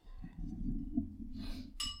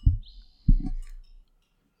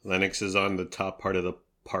Lennox is on the top part of the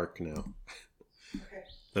park now. Okay.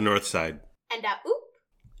 The north side. And oop.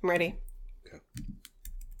 I'm ready.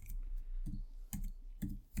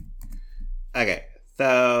 Okay.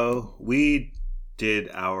 So we did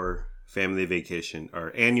our family vacation,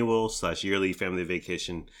 our annual/yearly family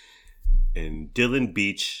vacation in Dillon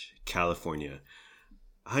Beach, California.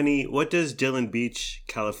 Honey, what does Dillon Beach,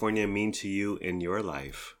 California mean to you in your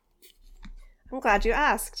life? I'm glad you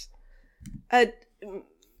asked.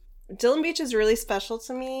 Dillon Beach is really special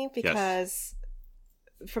to me because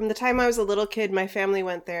from the time I was a little kid, my family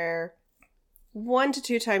went there 1 to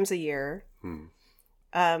 2 times a year.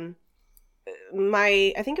 I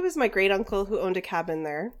think it was my great uncle who owned a cabin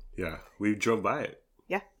there. Yeah, we drove by it.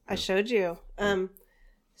 Yeah, I showed you.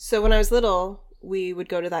 So when I was little, we would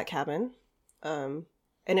go to that cabin.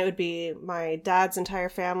 And it would be my dad's entire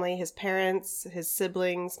family, his parents, his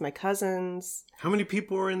siblings, my cousins. How many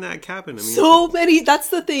people were in that cabin? I mean, so many. That's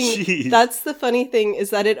the thing. Jeez. That's the funny thing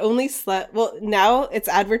is that it only slept. Well, now it's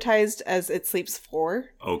advertised as it sleeps 4.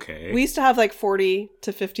 Okay. We used to have like 40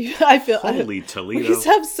 to 50. I feel. Holy Toledo. We used to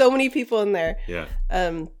have so many people in there. Yeah.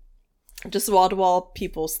 Just wall to wall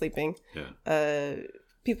people sleeping. Yeah.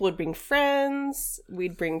 People would bring friends.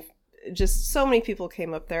 We'd bring. Just so many people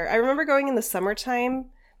came up there. I remember going in the summertime,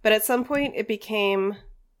 but at some point it became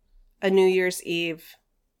a New Year's Eve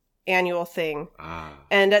annual thing.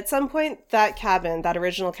 And at some point that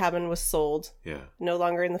original cabin was sold. Yeah. No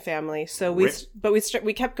longer in the family. So we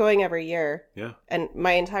kept going every year. Yeah. And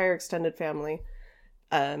my entire extended family.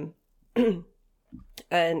 And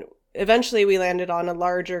eventually we landed on a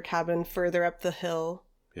larger cabin further up the hill.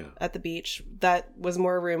 Yeah. At the beach that was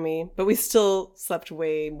more roomy, but we still slept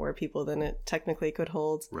way more people than it technically could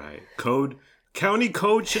hold. Right. County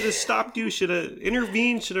code should have stopped you, should have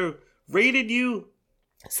intervened, should have raided you,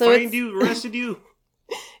 fined you, arrested you.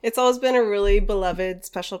 It's always been a really beloved,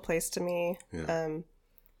 special place to me. Yeah.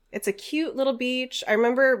 It's a cute little beach. I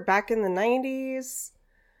remember back in the 90s,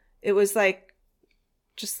 it was like,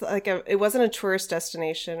 just like it wasn't a tourist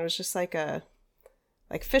destination. It was just like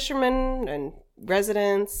fishermen and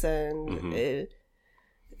residents, and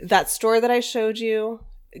that store that I showed you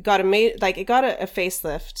got a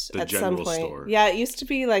facelift at some point. Store. Yeah, it used to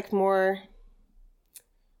be like more.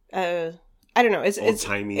 I don't know. It's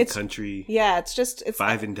old-timey country. Yeah, it's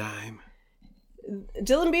five and dime.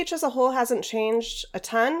 Dillon Beach as a whole hasn't changed a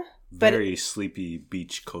ton. Very sleepy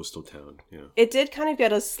beach coastal town. Yeah, it did kind of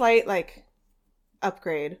get a slight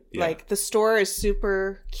upgrade. Yeah. Like the store is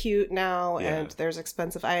super cute now, and there's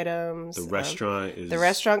expensive items. The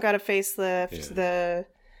restaurant got a facelift. Yeah.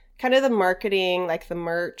 The marketing, like the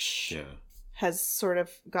merch, has sort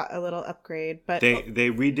of got a little upgrade. But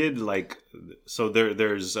they redid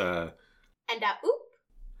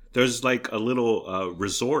there's like a little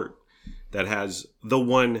resort that has the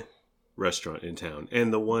one restaurant in town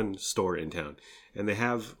and the one store in town, and they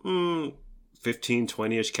have 15,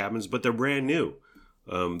 20-ish cabins, but they're brand new.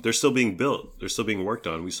 They're still being built. They're still being worked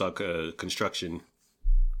on. We saw construction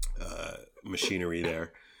machinery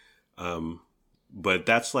there. But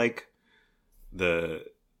that's like the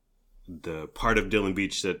part of Dillon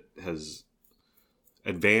Beach that has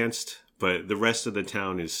advanced, but the rest of the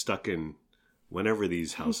town is stuck in whenever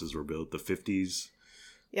these houses were built, the 50s,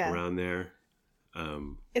 around there.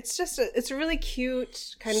 It's a really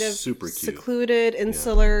cute, kind of super cute, secluded,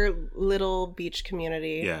 insular little beach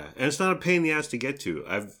community. Yeah, and it's not a pain in the ass to get to.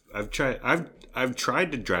 I've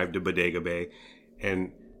tried to drive to Bodega Bay,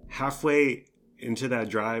 and halfway into that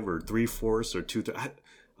drive, or 3/4 or 2, I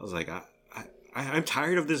was like, I'm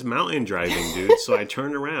tired of this mountain driving, dude. So I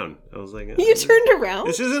turned around. I was like, you turned around?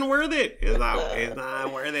 This isn't worth it. It's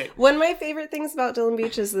not worth it. One of my favorite things about Dillon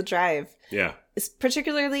Beach is the drive. Yeah. It's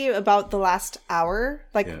particularly about the last hour.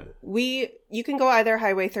 You can go either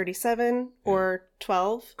Highway 37 or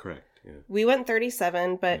 12. Correct. Yeah. We went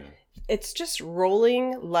 37, but it's just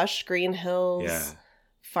rolling, lush green hills,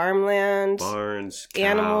 farmland, barns, cows,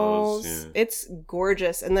 animals. Yeah. It's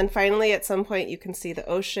gorgeous. And then finally at some point you can see the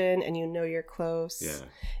ocean and you're close. Yeah.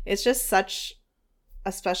 It's just such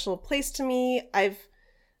a special place to me.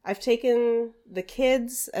 I've taken the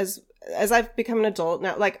kids as I've become an adult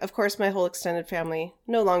now. Like, of course, my whole extended family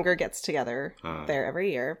no longer gets together there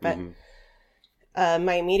every year, but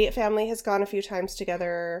my immediate family has gone a few times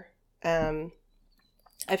together.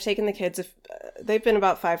 I've taken the kids. They've been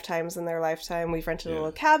about 5 times in their lifetime. We've rented a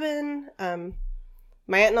little cabin.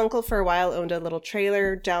 My aunt and uncle for a while owned a little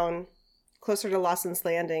trailer down closer to Lawson's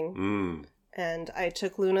Landing. And I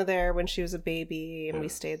took Luna there when she was a baby, and we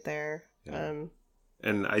stayed there. Yeah.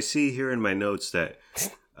 And I see here in my notes that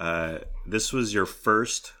this was your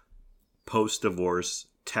first post-divorce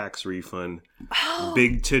tax refund.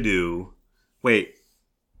 Big to do. Wait,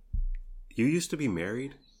 you used to be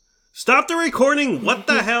married? Stop the recording! What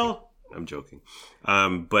the hell? I'm joking.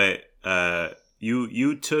 But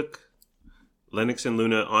you took Lennox and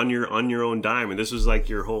Luna on your own dime, and this was like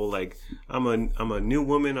your whole like I'm a new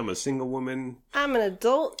woman, I'm a single woman, I'm an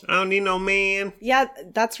adult, I don't need no man. Yeah,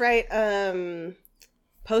 that's right.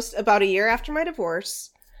 Post about a year after my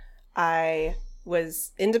divorce, I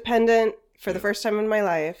was independent for the first time in my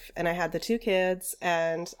life, and I had the 2 kids,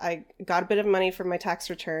 and I got a bit of money from my tax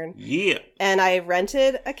return. Yeah. And I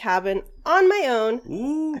rented a cabin on my own.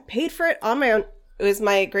 Ooh. I paid for it on my own. It was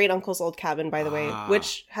my great uncle's old cabin, by the way,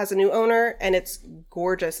 which has a new owner, and it's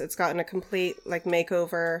gorgeous. It's gotten a complete like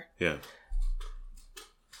makeover. Yeah.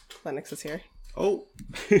 Lennox is here. Oh.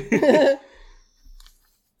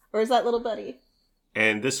 Where's that little buddy?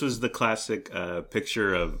 And this was the classic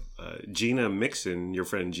picture of Gina Mixon. Your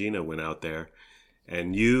friend Gina went out there,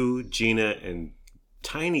 and you, Gina, and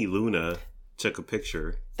tiny Luna took a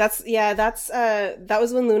picture. That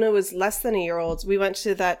was when Luna was less than a year old. We went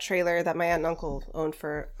to that trailer that my aunt and uncle owned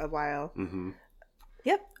for a while. Mm-hmm.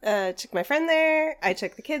 Yep. Took my friend there. I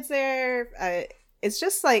took the kids there. It's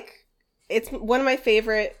just like, it's one of my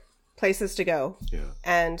favorite places to go. Yeah.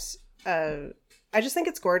 And I just think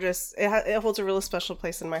it's gorgeous. It holds a really special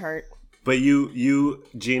place in my heart. But you,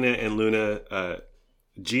 Gina and Luna,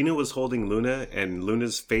 Gina was holding Luna, and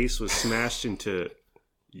Luna's face was smashed into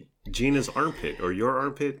Gina's armpit or your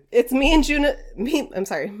armpit. It's me and Gina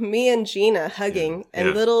hugging,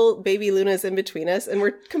 and little baby Luna's in between us, and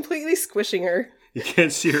we're completely squishing her. You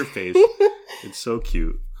can't see her face. It's so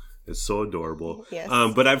cute. It's so adorable. Yes.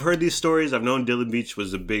 But I've heard these stories. I've known Dillon Beach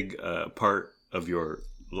was a big part of your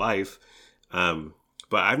life. But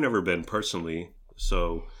I've never been personally.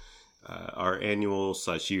 So our annual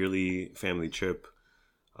 / yearly family trip,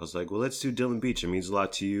 I was like, well, let's do Dillon Beach. It means a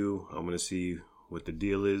lot to you. I'm going to see what the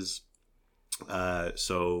deal is.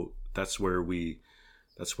 So that's where we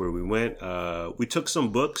went. We took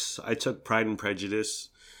some books. I took Pride and Prejudice.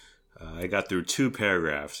 I got through 2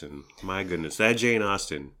 paragraphs, and my goodness, that Jane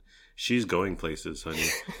Austen, she's going places, honey.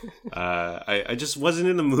 I just wasn't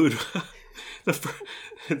in the mood.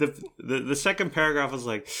 The second paragraph was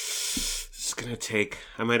like, it's gonna take,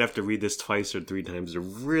 I might have to read this twice or 3 times to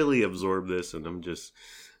really absorb this, and I'm just,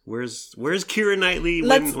 where's Keira Knightley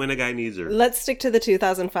when a guy needs her? Let's stick to the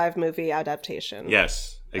 2005 movie adaptation.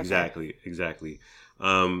 Yes, exactly.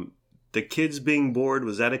 The kids being bored,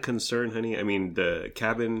 was that a concern, honey? I mean, the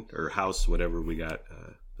cabin or house, whatever we got,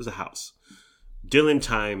 was a house. Dillon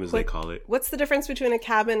time, as they call it. What's the difference between a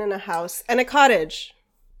cabin and a house and a cottage?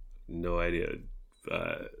 No idea.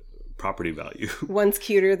 Property value. One's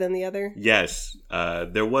cuter than the other? Yes.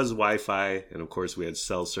 There was Wi-Fi, and of course we had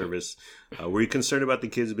cell service. Were you concerned about the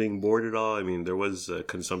kids being bored at all? I mean, there was a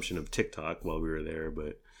consumption of TikTok while we were there,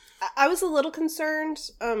 but... I was a little concerned.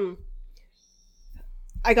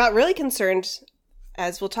 I got really concerned,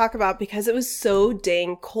 as we'll talk about, because it was so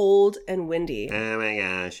dang cold and windy. Oh my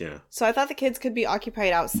gosh, yeah. So I thought the kids could be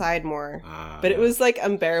occupied outside more. But it was like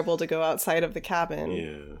unbearable to go outside of the cabin.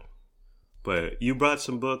 Yeah. But you brought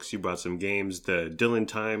some books, you brought some games. The Dillon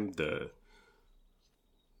time, the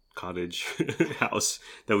cottage house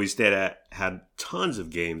that we stayed at had tons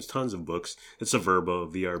of games, tons of books. It's a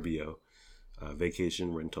VRBO, VRBO.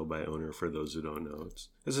 Vacation rental by owner, for those who don't know.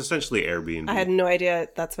 It's essentially Airbnb. I had no idea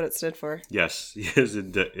that's what it stood for. Yes,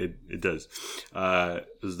 it does. It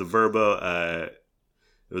was the VRBO.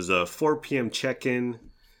 It was a 4 p.m. check-in.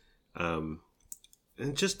 And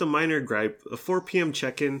just a minor gripe, a 4 p.m.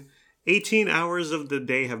 check-in, 18 hours of the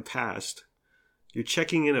day have passed. You're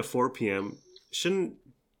checking in at 4 p.m. Shouldn't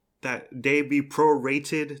that day be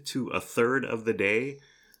prorated to a third of the day?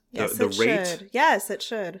 Yes, the rate should. Yes, it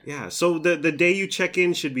should. Yeah, so the day you check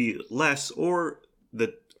in should be less, or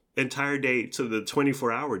the entire day, so the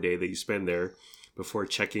 24-hour day that you spend there before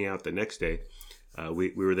checking out the next day.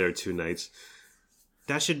 We were there 2 nights.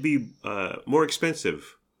 That should be more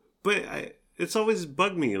expensive. But it's always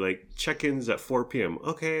bugged me, like check-ins at 4 p.m.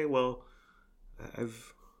 Okay, well,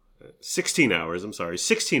 I've 16 hours. I'm sorry,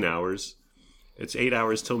 16 hours. It's 8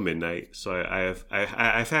 hours till midnight. So I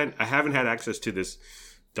haven't had access to this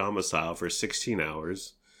domicile for 16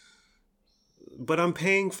 hours, but I'm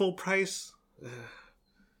paying full price.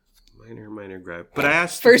 Minor gripe. But I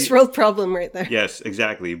asked first world problem right there. Yes,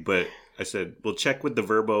 exactly. But I said, we'll check with the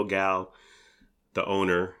VRBO gal, the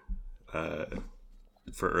owner,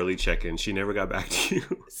 for early check-in. She never got back to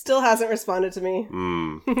you. Still hasn't responded to me.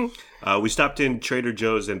 We stopped in Trader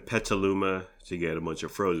Joe's in Petaluma to get a bunch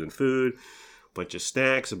of frozen food, a bunch of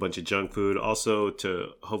snacks, a bunch of junk food. Also to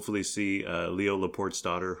hopefully see Leo Laporte's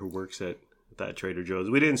daughter, who works at that Trader Joe's.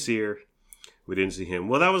 We didn't see her. We didn't see him.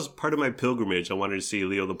 Well, that was part of my pilgrimage. I wanted to see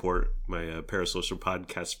Leo Laporte, my parasocial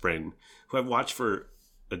podcast friend, who I've watched for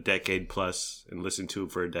a decade plus and listened to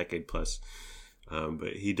for a decade plus.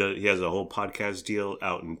 But he has a whole podcast deal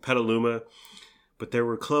out in Petaluma. But they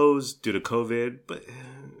were closed due to COVID. But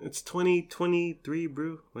it's 2023,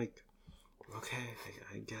 bro. Like, okay,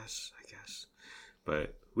 I guess.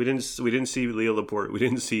 But we didn't see Leo Laporte. We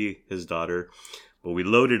didn't see his daughter. But we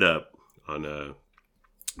loaded up on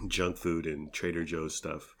junk food and Trader Joe's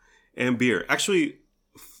stuff and beer. Actually,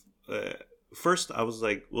 first I was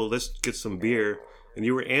like, well, let's get some beer. And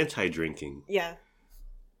you were anti-drinking. Yeah.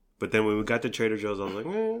 But then when we got to Trader Joe's, I was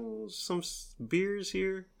like, some beers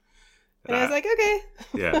here. And I was like, okay.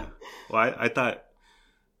 Yeah. Well, I thought,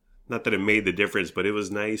 not that it made the difference, but it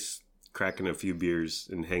was nice cracking a few beers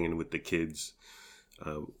and hanging with the kids.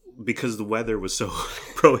 Because the weather was so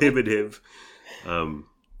prohibitive.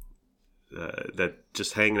 That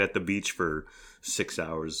just hanging at the beach for 6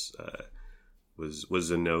 hours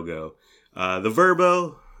was a no-go. The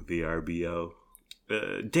Verbo, VRBO,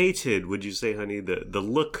 dated, would you say, honey? The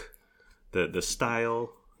look, the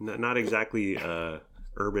style, not exactly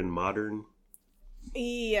urban modern.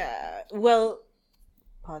 Yeah. Well,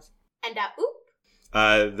 pause. And oop.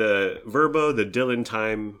 The Verbo, the Dylan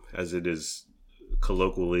time, as it is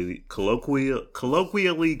colloquially called.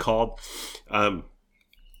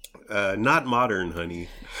 Not modern, honey.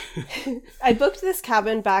 I booked this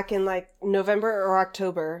cabin back in like November or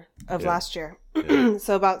October of last year. Yeah.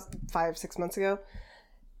 So about 5-6 months ago.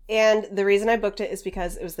 And the reason I booked it is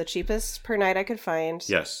because it was the cheapest per night I could find.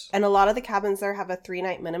 Yes. And a lot of the cabins there have a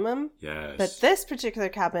 3-night minimum. Yes. But this particular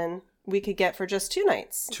cabin we could get for just 2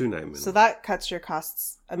 nights. 2-night minimum. So that cuts your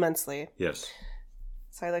costs immensely. Yes.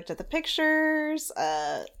 So I looked at the pictures.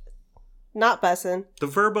 Not bussin'. The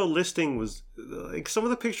Verbo listing was like some of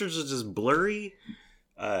the pictures are just blurry,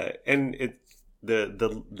 and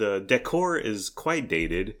the decor is quite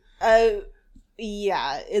dated.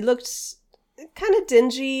 Yeah, it looked kind of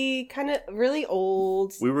dingy, kind of really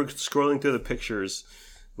old. We were scrolling through the pictures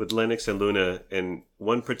with Lennox and Luna, and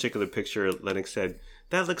one particular picture, Lennox said,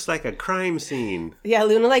 "That looks like a crime scene." Yeah,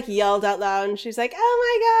 Luna like yelled out loud, and she's like, "Oh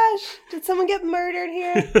my gosh, did someone get murdered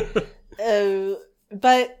here?"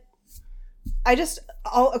 But I just,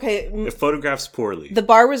 okay. It photographs poorly. The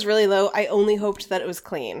bar was really low. I only hoped that it was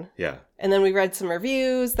clean. Yeah. And then we read some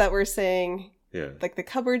reviews that were saying, yeah, like the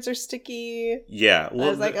cupboards are sticky. Yeah. Well,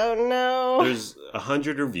 I was like, oh no. There's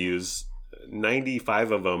 100 reviews.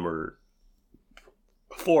 95 of them are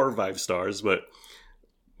 4 or 5 stars, but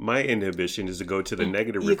my inhibition is to go to the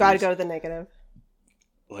negative reviews. You got to go to the negative.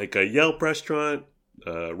 Like a Yelp restaurant,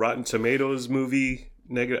 Rotten Tomatoes movie.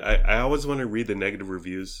 Negative. I always want to read the negative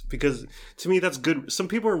reviews because to me that's good. Some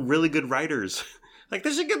people are really good writers. Like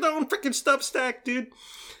they should get their own freaking stuff stacked, dude.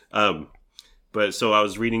 But so I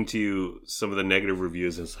was reading to you some of the negative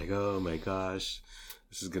reviews and it's like, oh my gosh,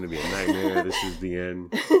 this is gonna be a nightmare. This is the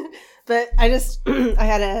end. But I just I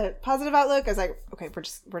had a positive outlook. I was like, okay,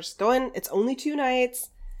 we're just going. It's only 2 nights.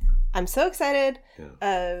 I'm so excited.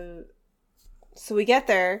 Yeah. So we get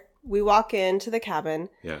there. We walk into the cabin.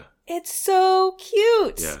 Yeah. It's so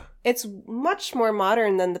cute. Yeah. It's much more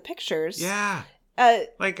modern than the pictures. Yeah.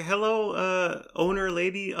 Like, hello, owner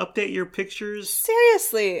lady, update your pictures.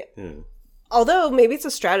 Seriously. Yeah. Although maybe it's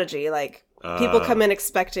a strategy. Like, people come in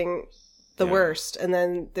expecting the worst, and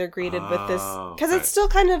then they're greeted with this. Because it's still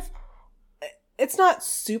kind of, it's not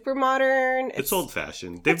super modern. It's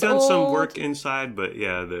old-fashioned. They've done some work inside, but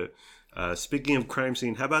yeah, speaking of crime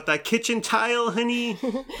scene, how about that kitchen tile, honey?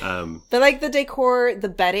 But like the decor, the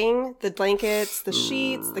bedding, the blankets, the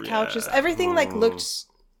sheets, the couches, everything looked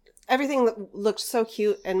so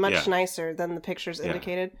cute and much nicer than the pictures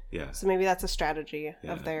indicated. Yeah. So maybe that's a strategy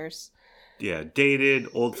of theirs. Yeah, dated,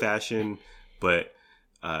 old-fashioned, but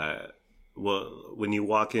when you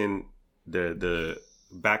walk in the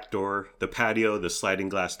back door, the patio, the sliding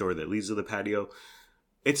glass door that leads to the patio,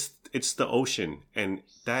 it's the ocean, and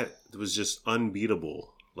that was just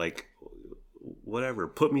unbeatable. Like, whatever,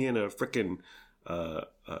 put me in a freaking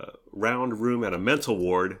round room at a mental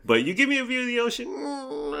ward, but you give me a view of the ocean.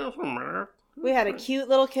 We had a cute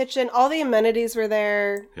little kitchen. All the amenities were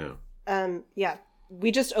there. Yeah. Yeah.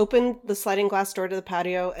 We just opened the sliding glass door to the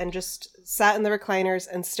patio and just sat in the recliners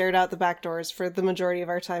and stared out the back doors for the majority of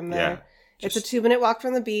our time there. Yeah, it's a 2-minute walk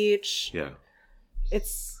from the beach. Yeah.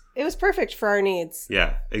 It was perfect for our needs.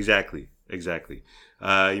 Yeah, exactly.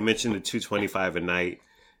 You mentioned the $225 a night,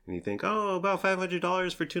 and you think, oh, about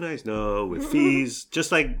 $500 for 2 nights. No, with fees,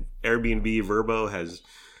 just like Airbnb, Verbo has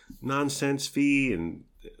nonsense fee, and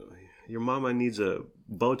your mama needs a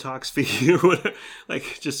Botox fee or whatever,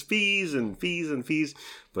 like just fees and fees and fees.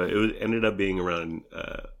 But ended up being around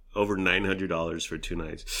over $900 for 2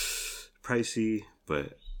 nights. Pricey,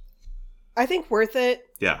 but I think worth it.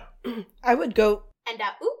 Yeah. I would go. And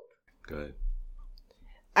Go ahead.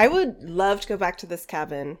 I would love to go back to this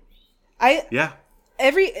cabin. Yeah.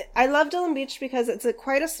 I love Dillon Beach because it's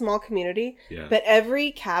quite a small community, but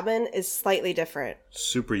every cabin is slightly different.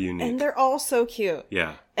 Super unique. And they're all so cute.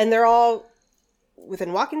 Yeah. And they're all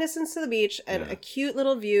within walking distance to the beach and a cute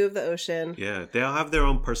little view of the ocean. Yeah. They all have their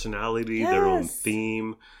own personality, their own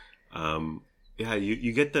theme.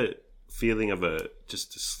 You get the feeling of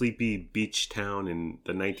just a sleepy beach town in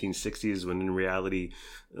the 1960s when in reality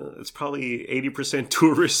it's probably 80%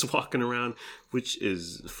 tourists walking around, which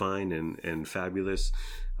is fine and fabulous.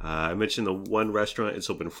 I mentioned the one restaurant. It's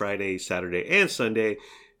open Friday, Saturday, and Sunday,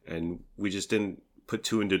 and we just didn't put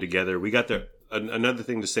two and two together. We got there. Another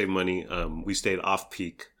thing to save money, we stayed off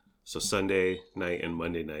peak, so Sunday night and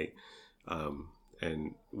Monday night,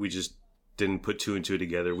 and we just didn't put two and two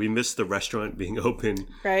together. We missed the restaurant being open.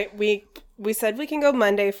 Right. We said we can go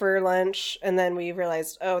Monday for lunch, and then we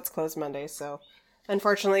realized, it's closed Monday, so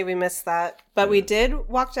unfortunately we missed that. But we did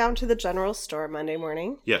walk down to the general store Monday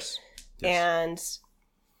morning. Yes. And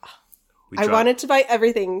I wanted to buy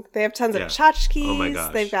everything. They have tons of tchotchkes. Oh my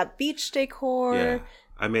gosh. They've got beach decor. Yeah.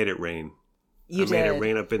 I made it rain. You did. Made it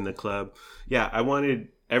rain up in the club. Yeah, I wanted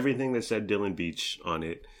everything that said Dillon Beach on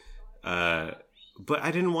it. But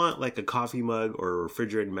I didn't want like a coffee mug or a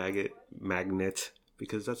refrigerator magnet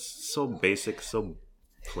because that's so basic, so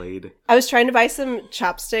played. I was trying to buy some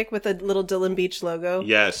chapstick with a little Dillon Beach logo.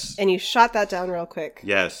 Yes. And you shot that down real quick.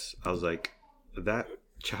 Yes. I was like, that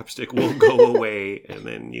chapstick won't go away. And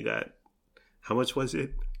then you got, how much was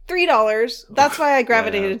it? $3. That's why I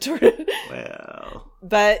gravitated toward it. Well.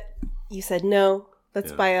 But you said no.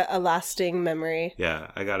 Let's buy a lasting memory.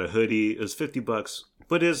 Yeah. I got a hoodie. It was $50,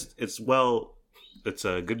 but it's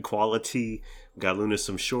a good quality. Got Luna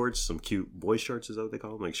some shorts, some cute boy shorts, is that what they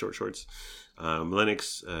call them? Like short shorts.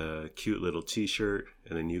 Lennox, cute little t-shirt.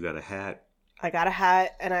 And then you got a hat. I got a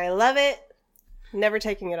hat and I love it. Never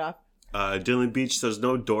taking it off. Dillon Beach, there's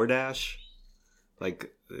no DoorDash.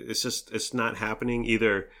 Like, it's not happening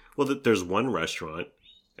either. Well, there's one restaurant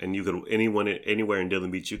and you could, anywhere in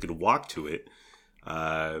Dillon Beach, you could walk to it.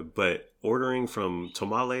 But ordering from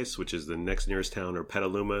Tomales, which is the next nearest town, or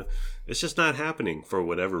Petaluma, it's just not happening for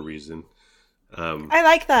whatever reason. I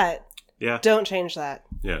like that. Yeah. Don't change that.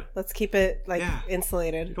 Yeah. Let's keep it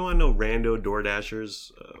insulated. You don't want no rando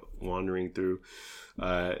DoorDashers wandering through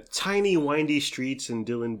tiny windy streets in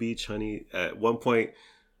Dillon Beach, honey. At one point,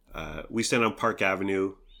 we stand on Park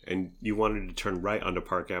Avenue, and you wanted to turn right onto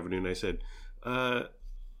Park Avenue, and I said,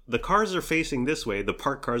 the cars are facing this way. The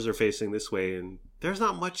parked cars are facing this way, and there's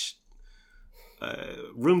not much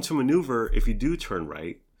room to maneuver if you do turn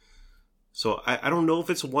right. So I don't know if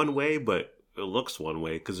it's one way, but it looks one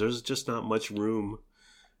way because there's just not much room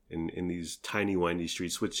in these tiny windy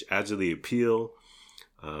streets, which adds to the appeal.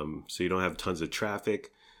 So you don't have tons of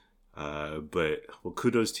traffic. But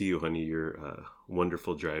kudos to you, honey. You're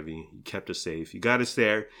wonderful driving. You kept us safe. You got us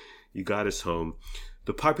there. You got us home.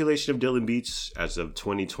 The population of Dillon Beach as of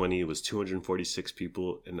 2020 was 246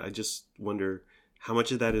 people. And I just wonder how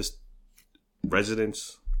much of that is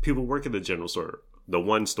residents, people work at the general store, the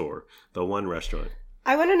one restaurant.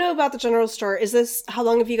 I want to know about the general store. How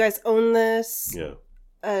long have you guys owned this? Yeah.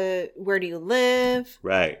 Where do you live?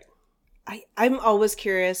 Right. I'm always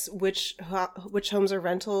curious which homes are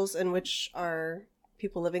rentals and which are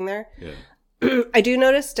people living there. Yeah. I do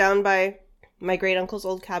notice down by my great uncle's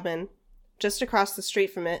old cabin, just across the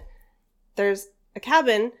street from it, there's a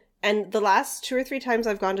cabin, and the last 2 or 3 times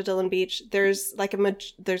I've gone to Dillon Beach, there's like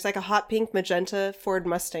a hot pink magenta Ford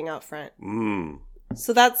Mustang out front.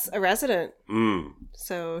 So that's a resident.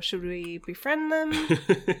 So should we befriend them?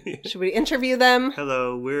 Should we interview them?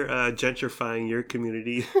 Hello, we're gentrifying your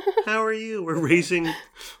community. How are you? We're raising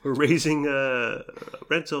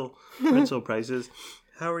rental prices.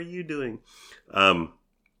 How are you doing?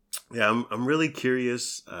 Yeah, I'm really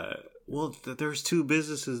curious. Well, there's 2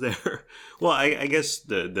 businesses there. Well, I guess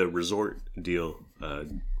the resort deal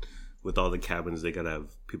with all the cabins, they gotta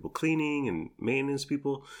have people cleaning and maintenance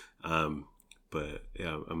people. But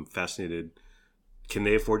yeah, I'm fascinated. Can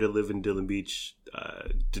they afford to live in Dillon Beach?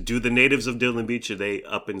 Do the natives of Dillon Beach, are they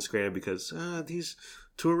up and scram because these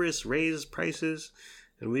tourists raise prices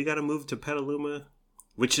and we got to move to Petaluma,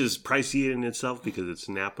 which is pricey in itself because it's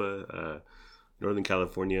Napa, Northern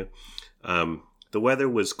California. The weather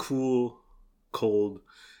was cool, cold,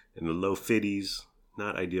 in the low 50s.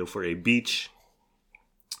 Not ideal for a beach.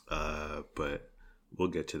 But we'll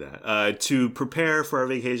get to that. To prepare for our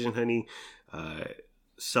vacation, honey,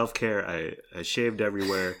 self-care, I shaved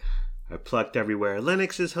everywhere. I plucked everywhere.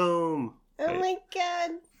 Lennox is home. Oh my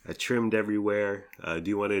God. I trimmed everywhere. Do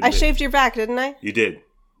you want to admit? I shaved your back, didn't I? You did.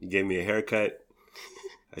 You gave me a haircut.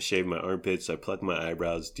 I shaved my armpits. I plucked my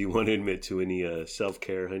eyebrows. Do you want to admit to any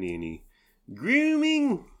self-care, honey? Any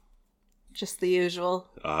grooming? Just the usual.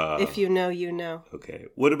 If you know, you know. Okay.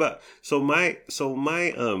 What about my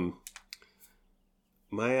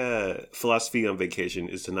philosophy on vacation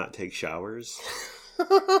is to not take showers.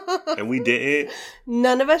 And we didn't.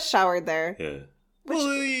 None of us showered there. Yeah.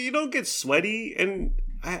 Well, you don't get sweaty, and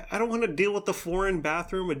I don't want to deal with the foreign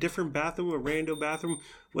bathroom, a different bathroom, a rando bathroom.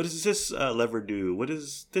 What does this lever do? What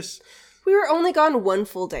is this? We were only gone one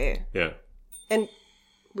full day. Yeah. And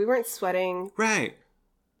we weren't sweating. Right.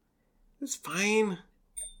 It's fine.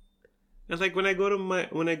 And like when I go to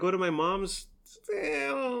my mom's,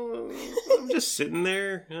 I'm just sitting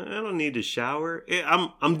there. I don't need to shower.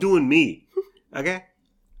 I'm doing me. Okay?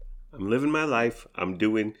 I'm living my life. I'm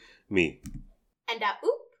doing me.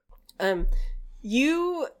 And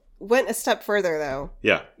you went a step further though.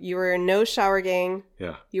 Yeah. You were no shower gang.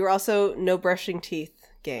 Yeah. You were also no brushing teeth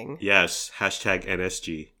gang. Yes. Hashtag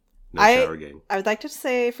NSG. No shower gang. I would like to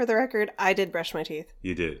say for the record, I did brush my teeth.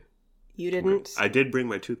 You did. You didn't. I did bring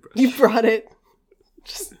my toothbrush. You brought it.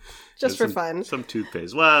 Just for fun. Some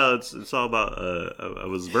toothpaste. Well, it's all about I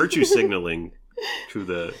was virtue signaling to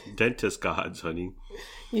the dentist gods, honey.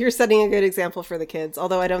 You're setting a good example for the kids,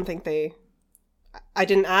 although I don't think I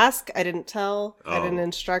didn't ask, I didn't tell, I didn't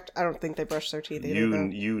instruct. I don't think they brushed their teeth either.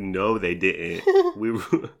 You know they didn't. We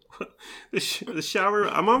were the shower.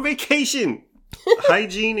 I'm on vacation.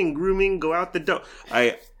 Hygiene and grooming go out the door.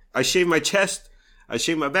 I shave my chest. I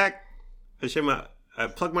shave my back. I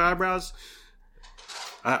plug my eyebrows.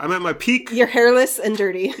 I'm at my peak. You're hairless and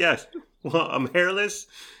dirty. Yes. Well, I'm hairless.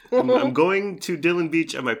 I'm going to Dillon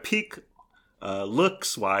Beach at my peak,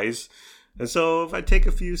 looks wise. And so if I take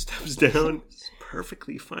a few steps down, it's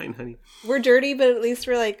perfectly fine, honey. We're dirty, but at least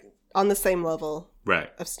we're like on the same level. Right.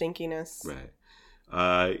 Of stinkiness.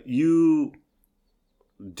 Right. You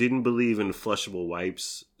didn't believe in flushable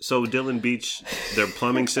wipes. So Dillon Beach, their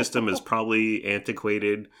plumbing system is probably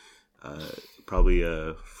antiquated. Probably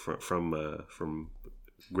from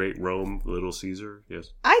Great Rome, Little Caesar.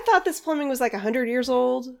 Yes. I thought this plumbing was like 100 years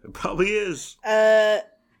old. It probably is. I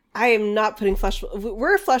am not putting flushable.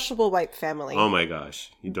 We're a flushable wipe family. Oh my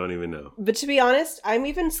gosh, you don't even know. But to be honest, I'm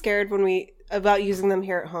even scared about using them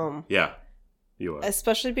here at home. Yeah, you are.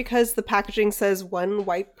 Especially because the packaging says 1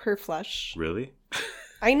 wipe per flush. Really?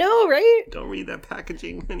 I know, right? Don't read that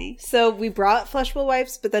packaging, honey. So we brought flushable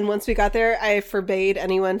wipes, but then once we got there, I forbade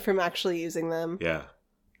anyone from actually using them. Yeah.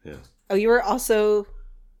 Oh, you were also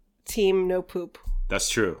team no poop. That's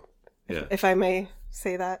true. Yeah. If I may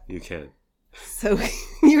say that. You can. So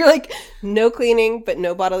you were like, no cleaning, but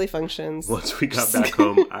no bodily functions. Once we got back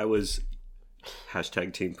home, I was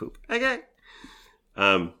hashtag team poop. Okay.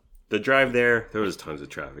 The drive there was tons of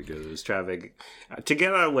traffic. There was traffic to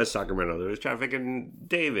get out of West Sacramento. There was traffic in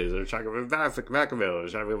Davis. There was traffic in Vacaville. There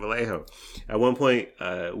was traffic in Vallejo. At one point,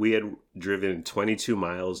 we had driven 22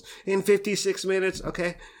 miles in 56 minutes.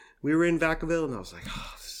 Okay. We were in Vacaville, and I was like,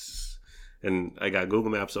 oh, and I got Google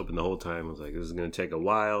Maps open the whole time. I was like, this is going to take a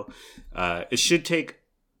while. It should take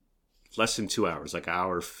less than 2 hours, like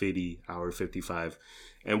hour 50, hour 55.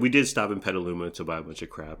 And we did stop in Petaluma to buy a bunch of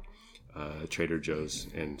crap, Trader Joe's,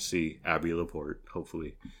 and see Abby Laporte,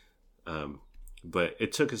 hopefully. But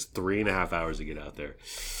it took us 3.5 hours to get out there.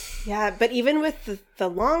 Yeah, but even with the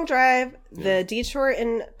long drive, the detour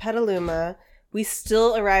in Petaluma, we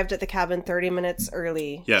still arrived at the cabin 30 minutes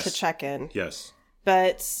early to check in. Yes.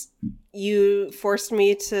 But you forced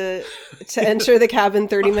me to enter the cabin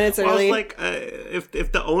 30 minutes early. I was like,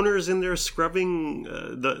 if the owner's in there scrubbing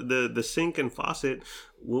the sink and faucet,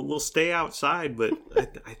 we'll stay outside. But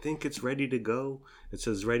I think it's ready to go. It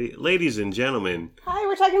says ready. Ladies and gentlemen. Hi,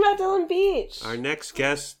 we're talking about Dillon Beach. Our next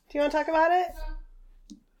guest. Do you want to talk about it?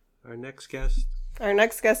 Our next guest. Our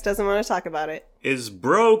next guest doesn't want to talk about it. Is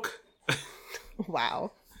broke.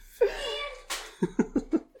 Wow.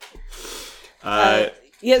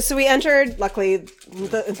 Yeah, so we entered. Luckily,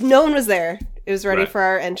 no one was there. It was ready for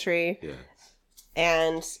our entry. Yeah.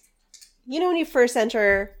 And you know when you first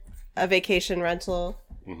enter a vacation rental,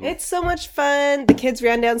 it's so much fun. The kids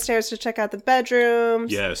ran downstairs to check out the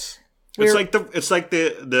bedrooms. Yes. It's like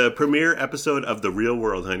the premiere episode of The Real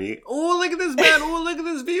World, honey. Oh, look at this bed. Oh, look at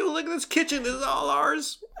this view. Look at this kitchen. This is all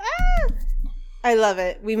ours. I love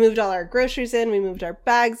it. We moved all our groceries in. We moved our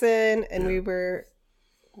bags in, and we were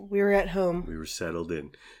at home. We were settled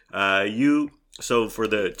in. So for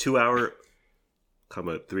the 2 hour come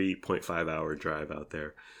a 3.5 hour drive out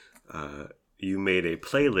there. You made a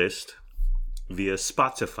playlist via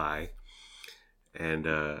Spotify, and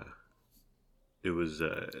it was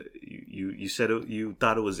you said you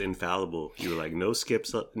thought it was infallible. You were like, no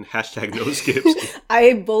skips, hashtag no skips.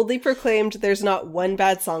 I boldly proclaimed there's not one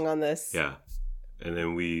bad song on this. Yeah, and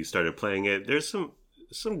then we started playing it. There's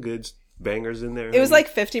some good bangers in there. It was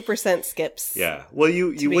like 50% skips. Yeah. Well,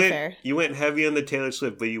 you went heavy on the Taylor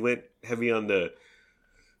Swift, but you went heavy on the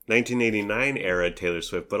 1989 era Taylor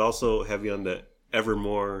Swift, but also heavy on the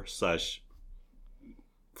Evermore /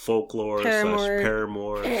 Folklore /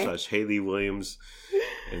 Paramore / Hayley Williams,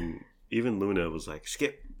 and even Luna was like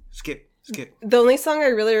skip. The only song I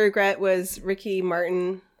really regret was Ricky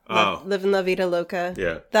Martin, "Livin' La Vida Loca."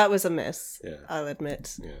 Yeah, that was a miss. Yeah, I'll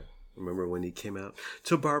admit. Yeah, remember when he came out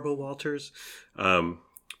to Barbara Walters?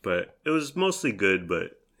 But it was mostly good.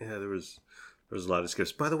 But yeah, there was a lot of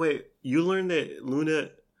skips. By the way, we learned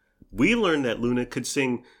that Luna could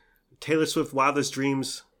sing Taylor Swift "Wildest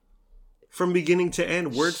Dreams" from beginning to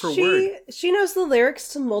end, word for word. She knows the lyrics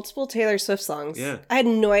to multiple Taylor Swift songs. Yeah. I had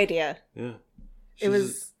no idea. Yeah.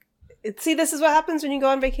 See, this is what happens when you go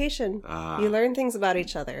on vacation. You learn things about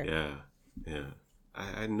each other. Yeah.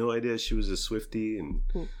 I had no idea she was a Swiftie,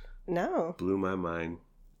 and no. Blew my mind.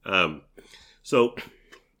 So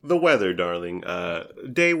the weather, darling.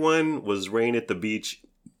 Day 1 was rain at the beach.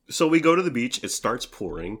 So we go to the beach, it starts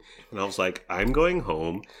pouring, and I was like, I'm going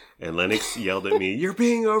home. And Lennox yelled at me, "You're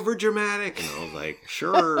being over dramatic." And I was like,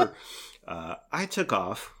 sure. I took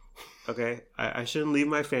off. Okay. I shouldn't leave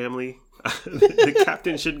my family. The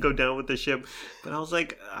captain should go down with the ship. But I was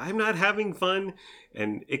like, I'm not having fun,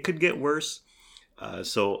 and it could get worse.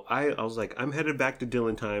 So I was like, I'm headed back to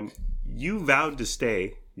Dylan time. You vowed to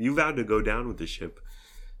stay. You vowed to go down with the ship.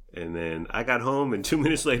 And then I got home, and 2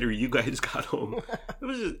 minutes later, you guys got home.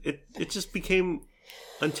 It just became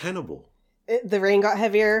untenable. The rain got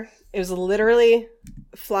heavier. It was literally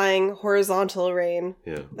flying horizontal rain.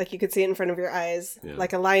 Yeah. Like you could see it in front of your eyes. Yeah.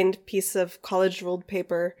 Like a lined piece of college ruled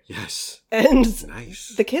paper. Yes. And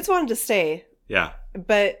nice. The kids wanted to stay. Yeah.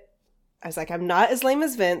 But I was like, I'm not as lame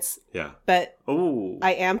as Vince. Yeah. But Ooh.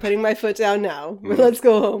 I am putting my foot down now. Let's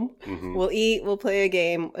go home. Mm-hmm. We'll eat, we'll play a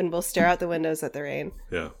game, and we'll stare out the windows at the rain.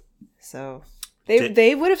 Yeah. So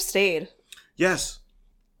they would have stayed. Yes.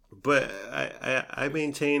 But I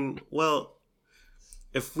maintain, well,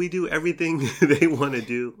 if we do everything they want to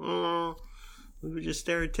do, we would just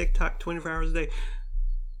stare at TikTok 24 hours a day.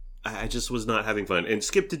 I just was not having fun. And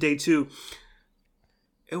skip to day 2.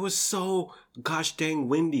 It was so gosh dang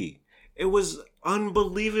windy. It was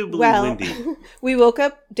unbelievably windy. We woke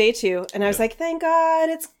up day 2, and I was like, thank God,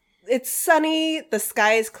 it's sunny. The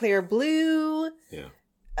sky is clear blue. Yeah.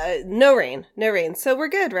 No rain. So we're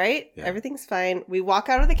good, right? Yeah. Everything's fine. We walk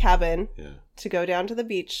out of the cabin to go down to the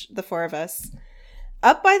beach, the 4 of us.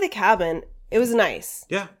 Up by the cabin, it was nice.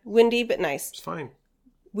 Yeah. Windy, but nice. It's fine.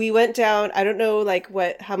 We went down, I don't know,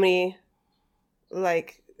 how many,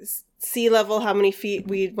 sea level, how many feet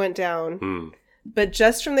we went down. But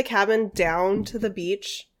just from the cabin down to the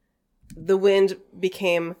beach, the wind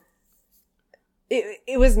became...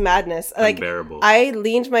 It was madness. Unbearable. I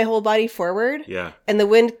leaned my whole body forward. Yeah. And the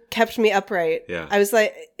wind kept me upright. Yeah. I was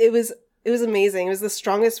like, it was amazing. It was the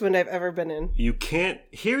strongest wind I've ever been in. You can't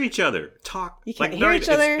hear each other talk. You can't hear each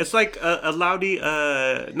other. It's like a loudy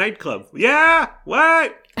nightclub. Yeah.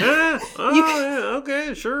 What? Yeah.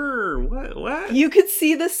 Okay. Sure. What? You could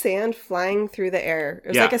see the sand flying through the air. It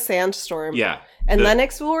was like a sandstorm. Yeah. And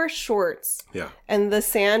Lennox wore shorts. Yeah. And the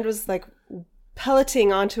sand was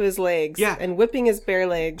pelleting onto his legs. Yeah. And whipping his bare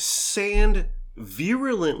legs. Sand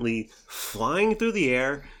virulently flying through the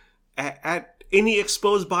air at any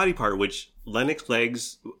exposed body part, which Lennox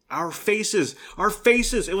legs, our faces.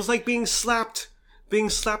 It was like being slapped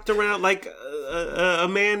around like a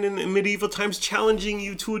man in medieval times challenging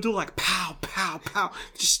you to a duel, like pow, pow, pow.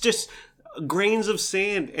 Just grains of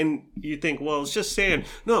sand, and you think, well, it's just sand.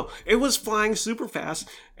 No, it was flying super fast,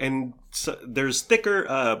 and so there's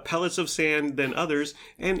thicker pellets of sand than others,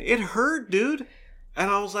 and it hurt, dude. And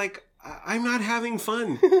I was like, I'm not having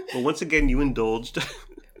fun. But once again, you indulged.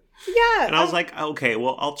 Yeah. And I was like, okay,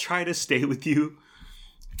 well, I'll try to stay with you.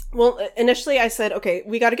 Well, initially I said, okay,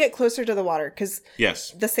 we got to get closer to the water because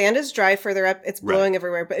the sand is dry further up. It's blowing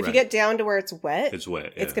everywhere. But if you get down to where it's wet, it's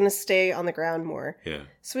going to stay on the ground more. Yeah.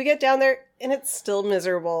 So we get down there and it's still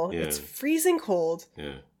miserable. Yeah. It's freezing cold.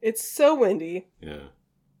 Yeah. It's so windy. Yeah.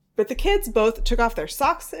 But the kids both took off their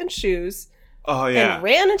socks and shoes. Oh, yeah. And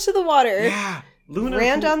ran into the water. Yeah. Luna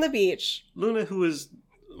ran down the beach. Luna, who is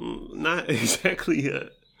not exactly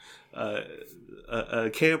a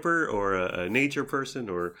camper or a nature person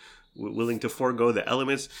or willing to forego the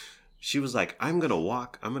elements. She was like, I'm going to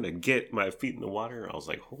walk. I'm going to get my feet in the water. I was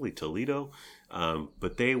like, holy Toledo.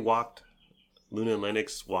 But they walked, Luna and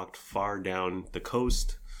Lennox walked far down the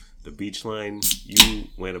coast, the beach line. You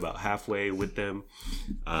went about halfway with them.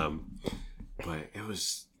 But it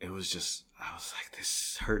was just, I was like,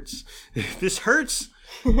 this hurts. This hurts.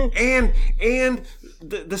 and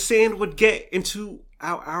the sand would get into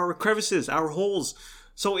our crevices, our holes.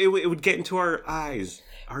 So it would get into our eyes,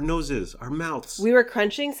 our noses, our mouths. We were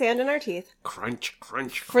crunching sand in our teeth. Crunch,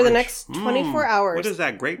 crunch, for the next 24 hours. What is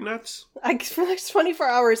that, grape nuts? For the next 24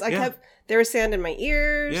 hours, there was sand in my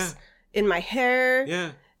ears, in my hair.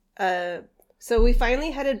 Yeah. So we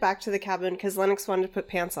finally headed back to the cabin because Lennox wanted to put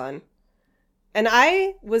pants on. And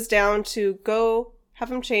I was down to go have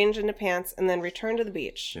him change into pants and then return to the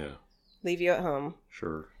beach. Yeah. Leave you at home.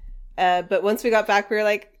 Sure. But once we got back, we were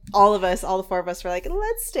like, all the four of us were like,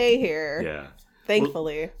 let's stay here. Yeah.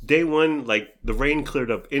 Thankfully. Well, day one, like, the rain cleared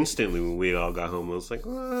up instantly when we all got home. It was like,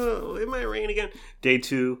 oh, it might rain again. Day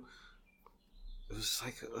two, it was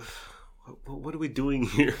like, what are we doing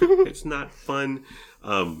here? It's not fun.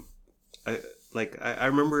 I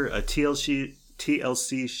remember a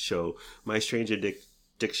TLC show, My Strange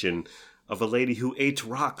Addiction, of a lady who ate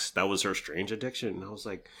rocks. That was her strange addiction. And I was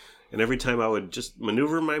like, and every time I would just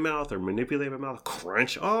maneuver my mouth or manipulate my mouth,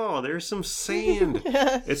 crunch. Oh, there's some sand.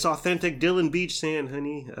 It's authentic Dillon Beach sand,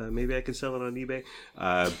 honey. Maybe I can sell it on eBay.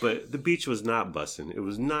 But the beach was not busting. It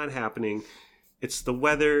was not happening. It's the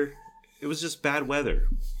weather. It was just bad weather.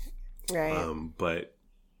 Right. But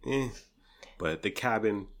the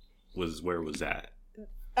cabin was where it was at.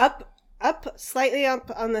 Slightly up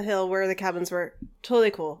on the hill where the cabins were.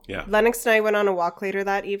 Totally cool. Yeah. Lennox and I went on a walk later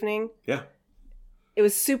that evening. Yeah. It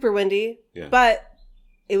was super windy, but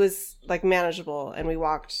it was like manageable. And we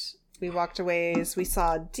walked a ways. We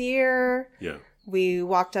saw deer. Yeah. We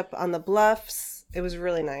walked up on the bluffs. It was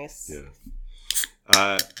really nice.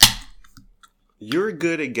 Yeah. You're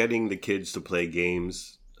good at getting the kids to play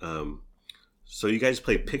games. So you guys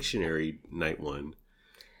played Pictionary night one.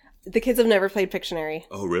 The kids have never played Pictionary.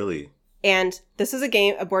 Oh, really? And this is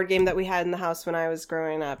a board game that we had in the house when I was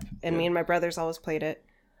growing up. And me and my brothers always played it.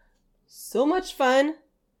 So much fun.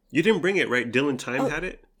 You didn't bring it, right? Dylan Time had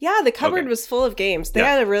it? Yeah, the cupboard was full of games. They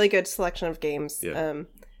had a really good selection of games. Yeah.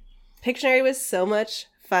 Pictionary was so much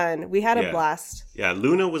fun. We had a blast. Yeah,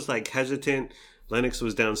 Luna was like hesitant. Lennox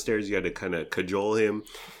was downstairs. You had to kind of cajole him.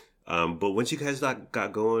 But once you guys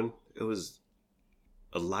got going, it was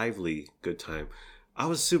a lively, good time. I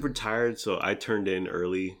was super tired, so I turned in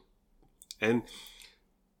early. And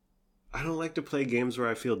I don't like to play games where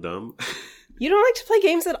I feel dumb. You don't like to play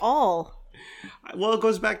games at all. Well, it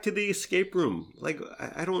goes back to the escape room. Like,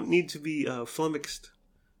 I don't need to be flummoxed.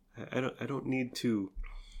 I don't need to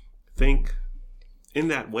think in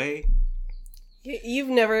that way. You've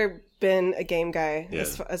never been a game guy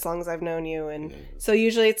as long as I've known you. And so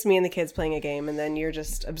usually it's me and the kids playing a game, and then you're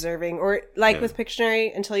just observing. Or with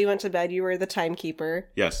Pictionary, until you went to bed, you were the timekeeper.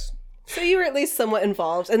 Yes. So you were at least somewhat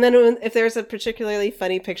involved. And then if there's a particularly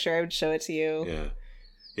funny picture, I would show it to you. Yeah.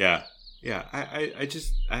 Yeah. Yeah.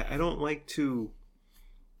 I don't like to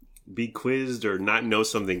be quizzed or not know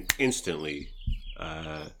something instantly.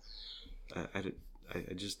 I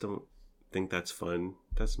just don't think that's fun.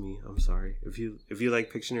 That's me. I'm sorry. If you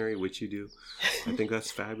like Pictionary, which you do, I think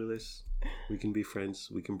that's fabulous. We can be friends.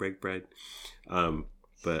 We can break bread.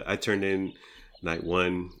 But I turned in night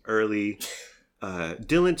one early.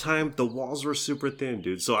 Dylan Time, the walls were super thin,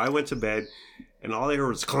 dude. So I went to bed, and all I heard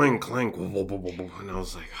was clang, clang, and I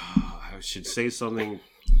was like, oh, I should say something.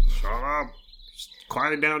 Shut up. Just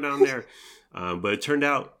quiet it down there. But it turned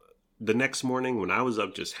out the next morning when I was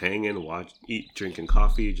up just hanging, drinking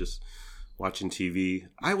coffee, just watching TV,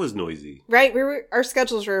 I was noisy. Right. Our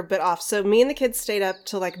schedules were a bit off. So me and the kids stayed up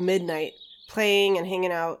till like midnight playing and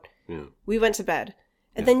hanging out. Yeah. We went to bed.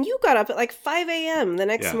 And then you got up at like 5 a.m. the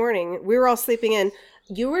next morning. We were all sleeping in.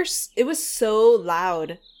 It was so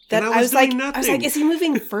loud that I was like, is he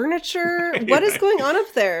moving furniture? What is going on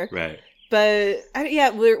up there? Right. But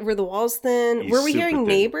were the walls thin? Were we hearing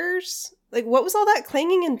neighbors? Like, what was all that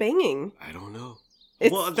clanging and banging? I don't know.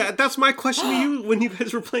 Well, that's my question to you when you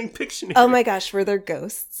guys were playing Pictionary. Oh my gosh, were there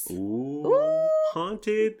ghosts? Ooh.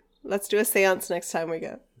 Haunted. Let's do a seance next time we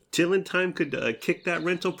go. Dylan Time could kick that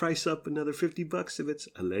rental price up another $50 if it's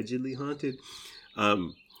allegedly haunted. But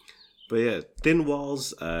yeah, thin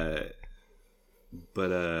walls. I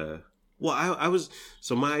was,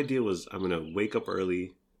 so my idea was I'm going to wake up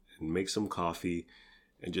early and make some coffee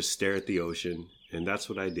and just stare at the ocean. And that's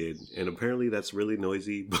what I did. And apparently that's really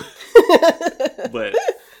noisy, but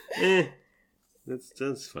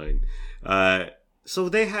that's fine. so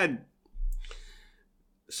they had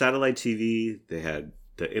satellite TV, they had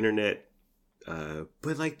the internet,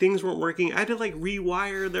 but like things weren't working. I had to like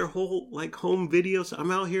rewire their whole like home videos.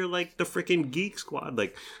 I'm out here like the freaking geek squad.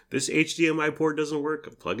 Like this HDMI port doesn't work.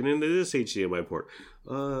 I'm plugging into this HDMI port.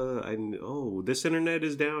 This internet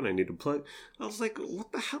is down. I need to plug. I was like,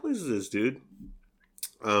 what the hell is this, dude?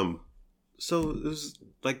 So it was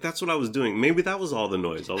like that's what I was doing. Maybe that was all the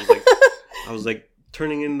noise. I was like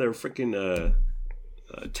turning in their freaking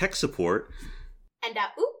tech support. And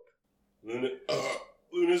oop.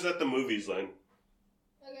 Luna's at the movies line.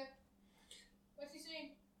 Okay. What's he saying?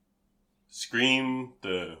 Scream,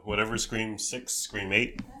 Scream 6, Scream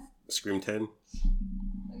 8, Scream 10.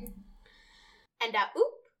 Okay. And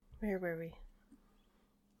oop. Where were we?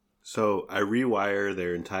 So I rewire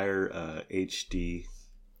their entire HD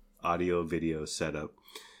audio video setup.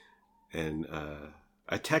 And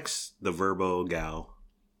I text the Verbo gal,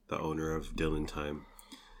 the owner of Dylan Time.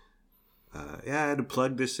 I had to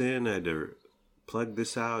plug this in. I had to plug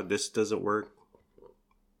this out. This doesn't work.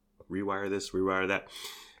 Rewire this, rewire that.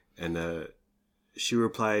 And she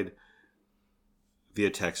replied via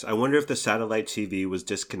text, I wonder if the satellite TV was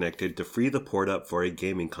disconnected to free the port up for a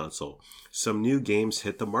gaming console. Some new games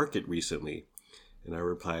hit the market recently. And I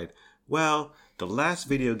replied, well, the last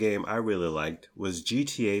video game I really liked was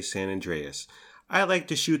GTA San Andreas. I like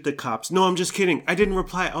to shoot the cops. No, I'm just kidding. I didn't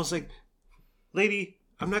reply. I was like, lady,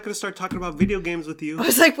 I'm not going to start talking about video games with you. I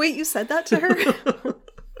was like, wait, you said that to her?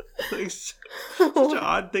 Like, such an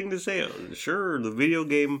odd thing to say. Sure,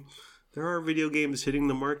 there are video games hitting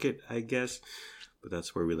the market, I guess. But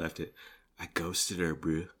that's where we left it. I ghosted her,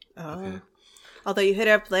 bro. Oh. Okay. Although you hit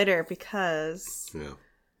her up later because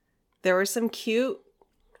there were some cute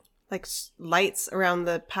like lights around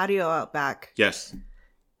the patio out back. Yes.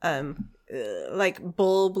 Like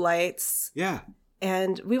bulb lights. Yeah.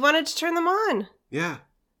 And we wanted to turn them on. Yeah.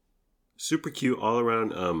 Super cute all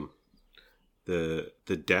around the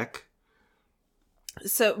deck.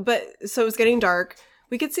 So it was getting dark.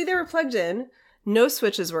 We could see they were plugged in. No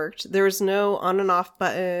switches worked. There was no on and off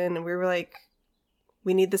button. And we were like,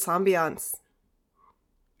 we need this ambiance.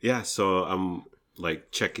 Yeah, so I'm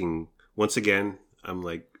like checking once again. I'm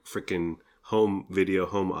like freaking home video,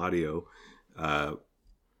 home audio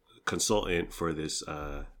consultant for this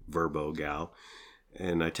Verbo gal.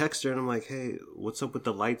 And I text her and I'm like, hey, what's up with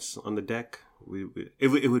the lights on the deck? It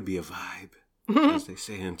would be a vibe, as they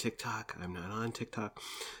say on TikTok. I'm not on TikTok.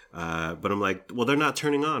 But I'm like, well, they're not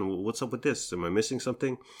turning on. What's up with this? Am I missing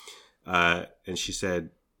something? And she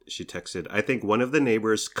texted, I think one of the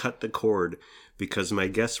neighbors cut the cord because my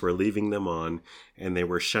guests were leaving them on and they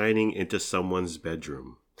were shining into someone's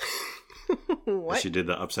bedroom. What? And she did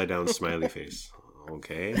the upside down smiley face.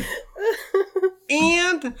 Okay.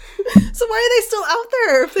 And so why are they still out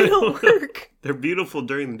there if they don't work? They're beautiful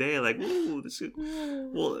during the day. Like, ooh, this is...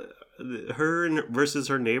 Well, her versus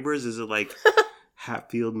her neighbors, is it like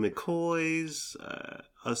Hatfield McCoy's,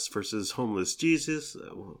 us versus homeless Jesus?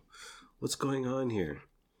 What's going on here?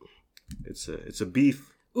 It's a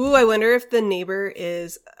beef. Ooh, I wonder if the neighbor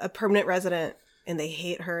is a permanent resident and they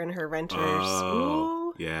hate her and her renters.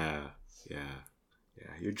 Oh, ooh. Yeah.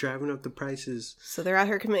 You're driving up the prices. So they're out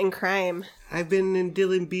here committing crime. I've been in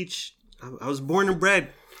Dillon Beach. I was born and bred.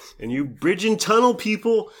 And you bridge and tunnel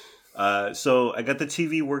people. So I got the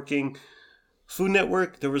TV working. Food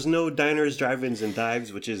Network, there was no diners, drive-ins, and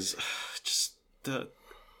dives, which is just the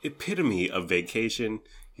epitome of vacation.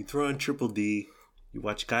 You throw on Triple D. You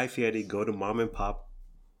watch Guy Fieri go to mom and pop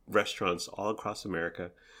restaurants all across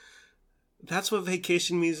America. That's what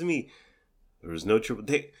vacation means to me. There was no Triple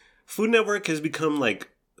D. Food Network has become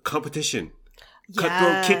like competition. Yeah.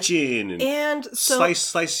 Cutthroat Kitchen and so,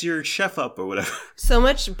 slice your chef up or whatever. So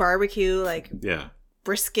much barbecue, like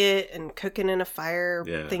brisket and cooking in a fire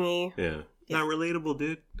thingy. Yeah. Not relatable,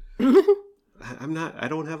 dude. I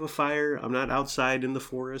don't have a fire. I'm not outside in the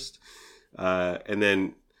forest. And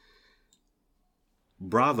then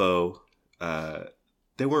Bravo,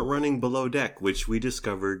 they weren't running Below Deck, which we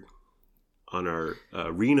discovered on our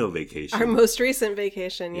Reno vacation. Our most recent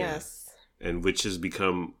vacation, yes. And which has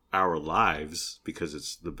become our lives because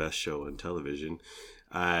it's the best show on television.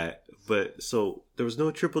 But so there was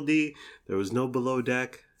no Triple D. There was no Below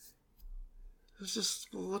Deck. It was just,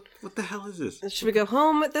 what the hell is this? Should we go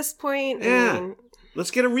home at this point? Yeah. Let's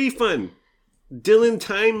get a refund. Dylan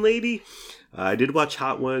Time lady. I did watch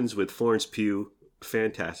Hot Ones with Florence Pugh.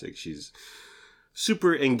 Fantastic. She's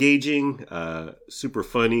super engaging, super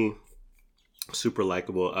funny, super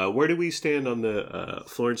likable. Where do we stand on the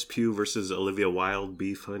Florence Pugh versus Olivia Wilde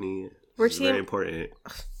beef, honey? It's very important.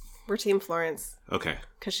 We're Team Florence. Okay.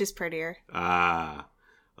 Because she's prettier.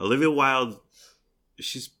 Olivia Wilde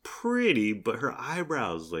she's pretty, but her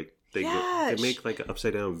eyebrows, like, they make like an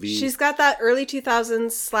upside down V. She's got that early 2000s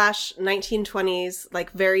 / 1920s,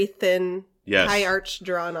 like very thin, high arch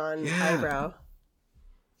drawn on eyebrow.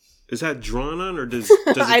 Is that drawn on, or does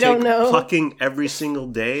it I don't know. Plucking every single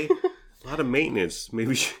day? A lot of maintenance.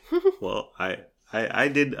 Maybe. Well, I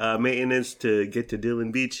did maintenance to get to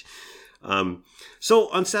Dillon Beach. So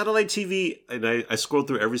on satellite TV, and I scrolled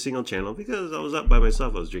through every single channel because I was up by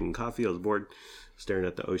myself. I was drinking coffee. I was bored, staring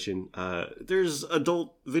at the ocean. There's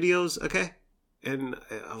adult videos, okay? And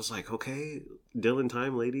I was like, okay, Dillon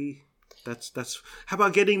time, lady. That's. How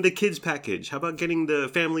about getting the kids package? How about getting the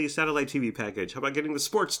family satellite TV package? How about getting the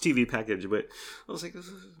sports TV package? But I was like,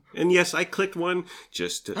 and yes, I clicked one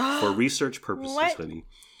just for research purposes, honey.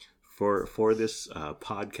 For this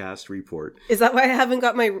podcast report. Is that why I haven't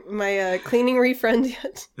got my cleaning refund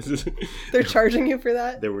yet? They're charging you for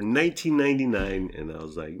that? They were $19.99, and I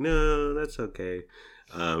was like, no, that's okay.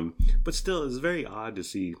 But still, it's very odd to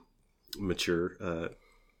see mature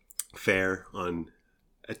fare on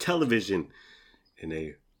a television in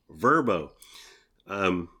a Verbo.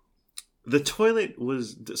 The toilet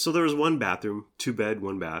was... So there was one bathroom, 2 bed,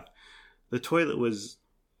 1 bath. The toilet was...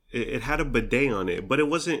 It had a bidet on it, but it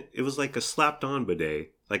wasn't... It was like a slapped-on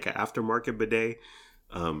bidet, like an aftermarket bidet.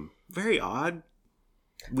 Very odd.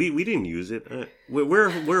 We didn't use it. We're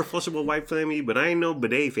a flushable white family, but I ain't no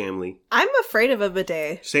bidet family. I'm afraid of a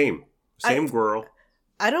bidet. Same girl.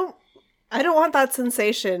 I don't want that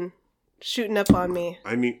sensation shooting up on me.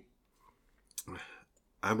 I mean,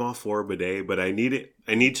 I'm all for a bidet, but I need it.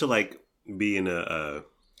 I need to like be in a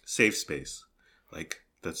safe space. Like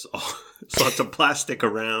that's all. So lots of plastic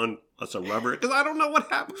around, lots of rubber. Because I don't know what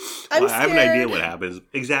happens. I have an idea what happens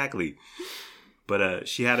exactly. But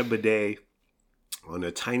she had a bidet on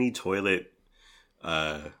a tiny toilet.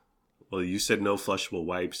 Well, you said no flushable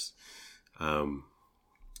wipes. A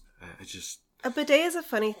bidet is a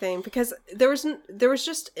funny thing because there was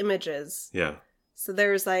just images. Yeah. So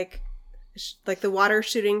there was like the water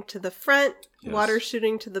shooting to the front, water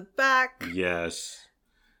shooting to the back. Yes.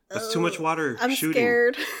 That's too much water I'm shooting.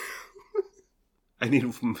 Scared. I need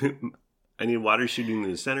water shooting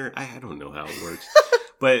in the center. I don't know how it works.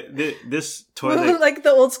 But this toilet... like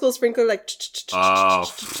the old school sprinkler, like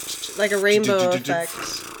a rainbow effect.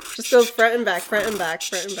 Just go front and back, front and back,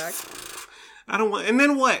 front and back. I don't want... And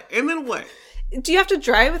then what? Do you have to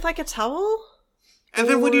dry with like a towel? And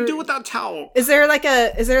then what do you do with that towel? Is there like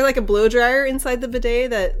a blow dryer inside the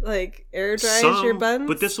bidet that like air dries your buns?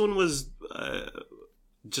 But this one was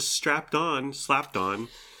just slapped on.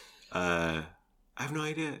 I have no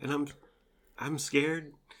idea, and I'm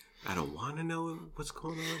scared. I don't want to know what's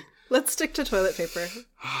going on. Let's stick to toilet paper.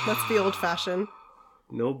 Let's be old fashioned.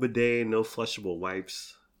 No bidet, no flushable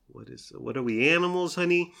wipes. What are we, animals,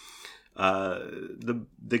 honey?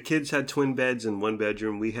 The kids had twin beds in 1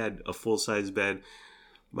 bedroom. We had a full-size bed.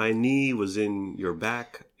 My knee was in your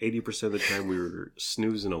back. 80% of the time we were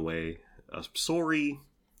snoozing away. I'm sorry.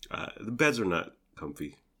 The beds are not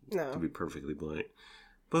comfy. No. To be perfectly blunt.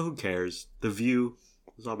 But who cares? The view.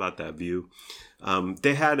 It's all about that view.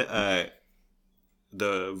 They had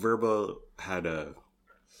the Verbo had a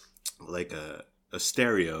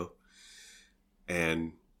stereo,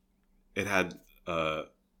 and it had it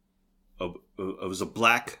was a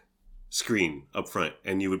black screen up front,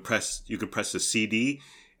 and you could press the CD,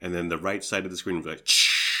 and then the right side of the screen would be like,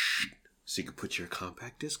 so you could put your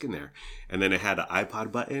compact disc in there, and then it had an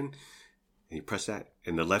iPod button, and you press that,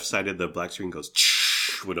 and the left side of the black screen goes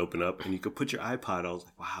would open up, and you could put your iPod. I was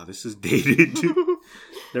like, wow, this is dated.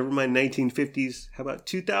 Never mind 1950s. How about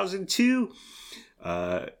 2002?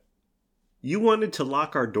 You wanted to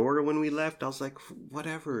lock our door when we left. I was like,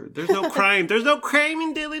 whatever. There's no crime. There's no crime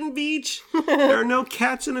in Dillon Beach. There are no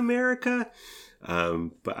cats in America.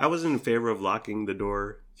 But I wasn't in favor of locking the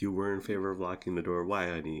door. You were in favor of locking the door. Why,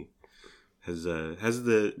 honey? Has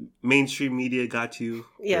the mainstream media got you?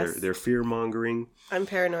 Yes. They're fear-mongering. I'm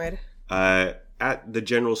paranoid. At the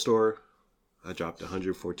general store, I dropped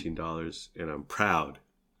 $114, and I'm proud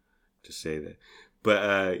to say that.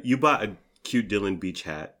 But you bought a cute Dillon Beach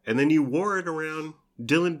hat, and then you wore it around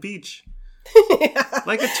Dillon Beach. Yeah.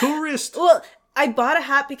 Like a tourist. Well, I bought a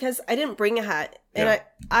hat because I didn't bring a hat. And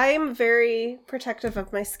I am very protective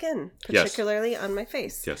of my skin, particularly on my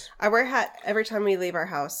face. Yes. I wear a hat every time we leave our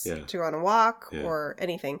house to go on a walk or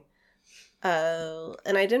anything.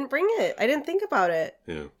 And I didn't bring it. I didn't think about it.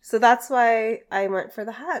 Yeah. So that's why I went for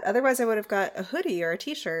the hat. Otherwise, I would have got a hoodie or a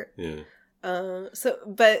t-shirt. Yeah.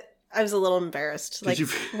 But I was a little embarrassed.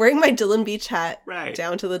 Wearing my Dillon Beach hat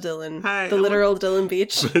down to the Dillon. Literal Dillon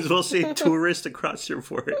Beach. Might as well say tourist across your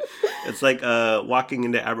forehead. It's like walking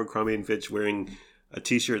into Abercrombie & Fitch wearing a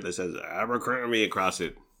T-shirt that says Abercrombie across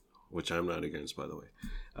it, which I'm not against, by the way.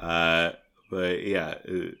 But yeah,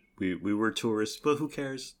 we were tourists, but who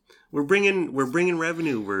cares? We're bringing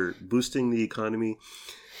revenue. We're boosting the economy.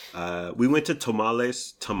 We went to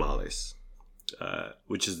Tamales,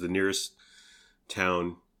 which is the nearest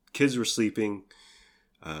town. Kids were sleeping,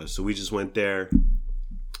 so we just went there.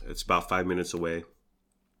 It's about 5 minutes away.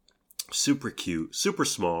 Super cute, super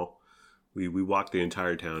small. We walked the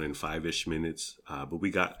entire town in 5-ish minutes, but we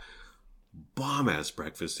got bomb-ass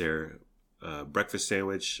breakfast there. Breakfast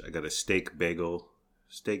sandwich. I got a steak, egg,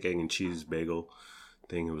 and cheese bagel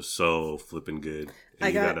thing. It was so flipping good.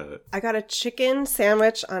 And I got a chicken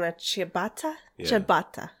sandwich on a ciabatta. Yeah.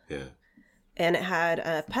 Ciabatta. Yeah. And it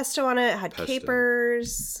had pesto on it. It had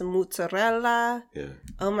capers, some mozzarella. Yeah.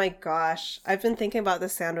 Oh my gosh. I've been thinking about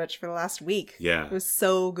this sandwich for the last week. Yeah. It was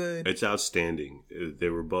so good. It's outstanding. They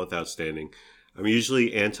were both outstanding. I'm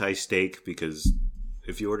usually anti-steak because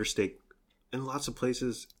if you order steak in lots of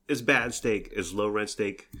places, it's bad steak. It's low-rent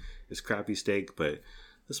steak. It's crappy steak. But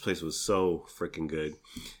this place was so freaking good.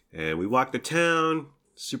 And we walked the town.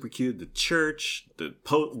 Super cute. The church, the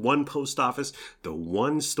one post office, the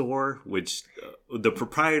one store, which the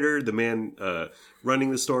proprietor, the man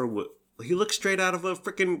running the store, he looked straight out of a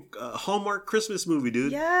freaking Hallmark Christmas movie,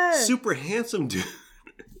 dude. Yeah. Super handsome, dude.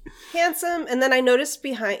 Handsome. And then I noticed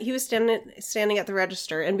he was standing at the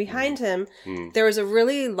register, and behind him, there was a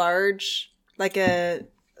really large, like a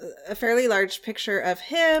fairly large picture of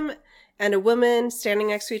him and a woman standing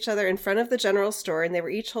next to each other in front of the general store, and they were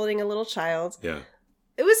each holding a little child. Yeah.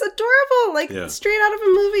 It was adorable, straight out of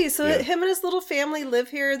a movie. So him and his little family live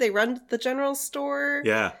here. They run the general store.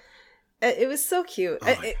 Yeah. It was so cute.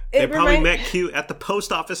 Oh, they probably met cute at the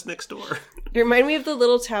post office next door. It reminded me of the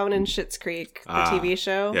little town in Schitt's Creek, the TV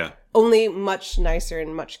show. Yeah. Only much nicer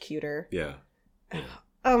and much cuter. Yeah.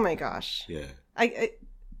 Oh my gosh. Yeah.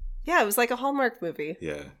 Yeah, it was like a Hallmark movie.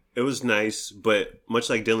 Yeah. It was nice, but much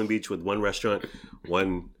like Dillon Beach with one restaurant,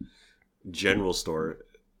 one general store.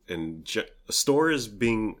 And a store is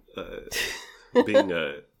being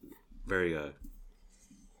very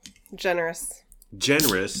generous.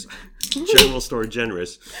 General store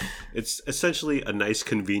generous. It's essentially a nice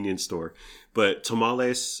convenience store. But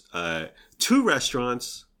Tamales, 2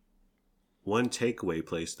 restaurants, 1 takeaway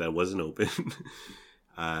place that wasn't open,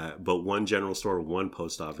 but 1 general store, 1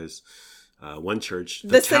 post office, 1 church.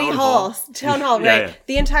 The city hall. Town hall, right. Yeah.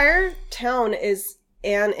 The entire town is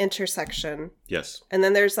an intersection. Yes. And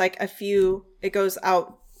then there's like a few, it goes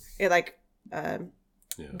out,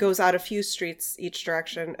 goes out a few streets each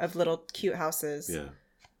direction of little cute houses. Yeah.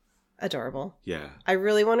 Adorable. Yeah. I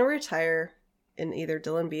really want to retire in either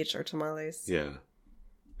Dillon Beach or Tamales. Yeah.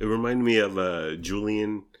 It reminded me of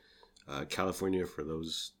Julian, California, for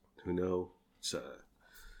those who know. It's a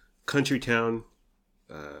country town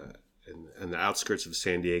in the outskirts of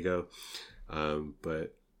San Diego.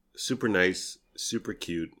 But super nice. Super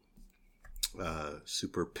cute,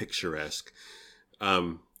 super picturesque.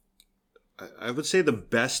 I would say the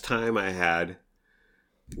best time I had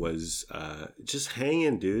was just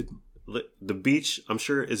hanging, dude. The beach, I'm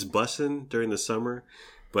sure, is bussin' during the summer,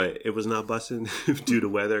 but it was not bussin' due to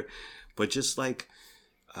weather. But just like,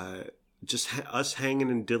 us hanging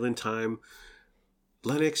in Dillon time.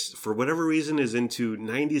 Lennox, for whatever reason, is into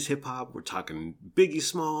 90s hip-hop. We're talking Biggie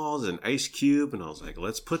Smalls and Ice Cube, and I was like,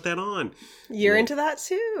 let's put that on. You're into that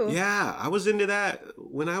too. Yeah, I was into that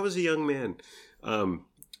when I was a young man. And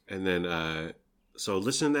then, so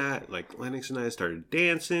listening to that, like Lennox and I started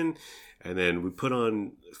dancing, and then we put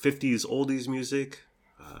on 50s oldies music.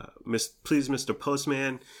 Please, Mr.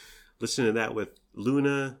 Postman, listening to that with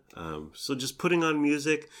Luna. So just putting on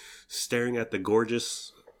music, staring at the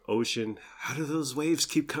gorgeous ocean. How do those waves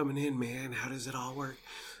keep coming in, man? How does it all work?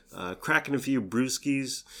 Cracking a few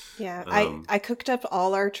brewskis. Yeah, I cooked up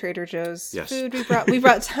all our Trader Joe's food. We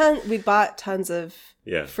bought tons of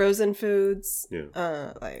frozen foods.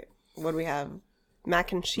 Yeah. Like what do we have?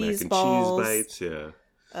 Mac and cheese balls. Cheese bites.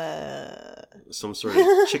 Yeah. Some sort of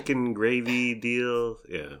chicken gravy deal.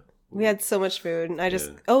 Yeah. We had so much food, and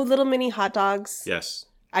little mini hot dogs. Yes.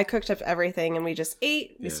 I cooked up everything, and we just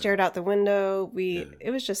ate. We stared out the window.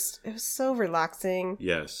 It was so relaxing.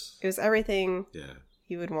 Yes. It was everything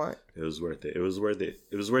you would want. It was worth it. It was worth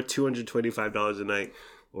 $225 a night,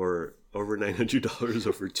 or over $900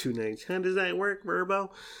 over 2 nights. How does that work,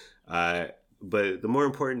 Verbo? But the more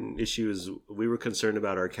important issue is we were concerned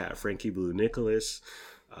about our cat, Frankie Blue Nicholas.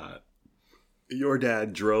 Your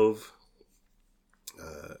dad drove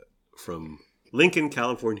from Lincoln,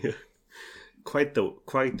 California. Quite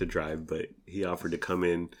the drive, but he offered to come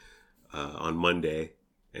in on Monday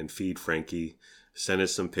and feed Frankie, send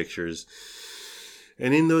us some pictures.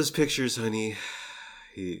 And in those pictures, honey,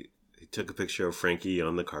 he took a picture of Frankie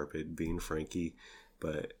on the carpet, being Frankie.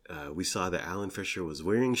 But we saw that Alan Fisher was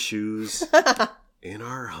wearing shoes in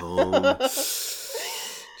our home.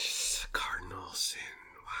 Just a cardinal sin.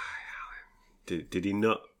 Why, Alan? Did he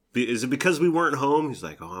know? Is it because we weren't home? He's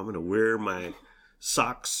like, oh, I'm going to wear my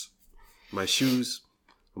socks, my shoes.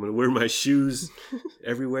 I'm going to wear my shoes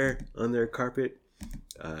everywhere on their carpet.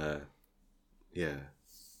 Yeah.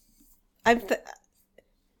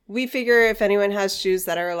 We figure if anyone has shoes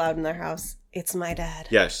that are allowed in their house, it's my dad.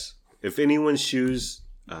 Yes. If anyone's shoes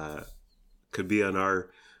could be on our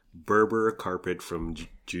Berber carpet from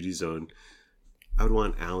Judy's Own, I would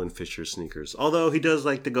want Alan Fisher sneakers. Although he does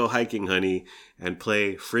like to go hiking, honey, and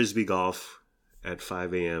play frisbee golf at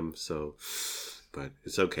 5 a.m. So, but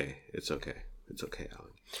it's okay. It's okay. It's okay,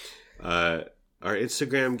 Alan. Our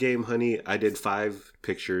Instagram game, honey, I did 5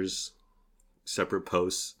 pictures, separate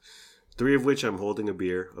posts, 3 of which I'm holding a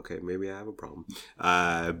beer. Okay, maybe I have a problem.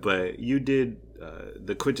 But you did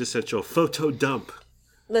the quintessential photo dump.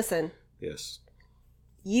 Listen. Yes.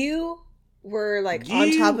 You were like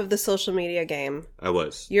on top of the social media game. I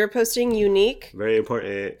was. You're posting unique, very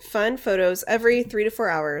important, fun photos every 3 to 4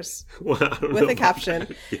 hours well, with a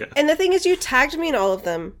caption. Yeah. And the thing is, you tagged me in all of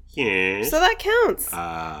them. Yeah. So that counts.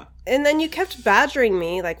 And then you kept badgering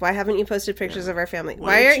me, like, why haven't you posted pictures of our family?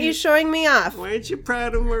 Why aren't you showing me off? Why aren't you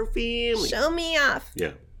proud of our family? Show me off.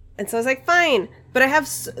 Yeah. And so I was like, fine. But I have,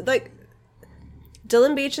 like,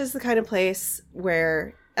 Dillon Beach is the kind of place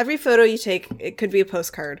where every photo you take, it could be a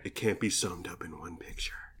postcard. It can't be summed up in one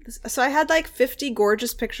picture. So I had like 50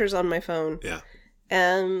 gorgeous pictures on my phone. Yeah.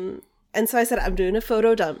 And so I said, I'm doing a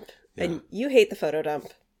photo dump. Yeah. And you hate the photo dump.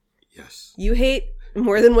 Yes. You hate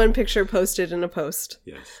more than one picture posted in a post.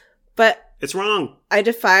 Yes. But it's wrong. I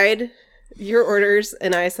defied your orders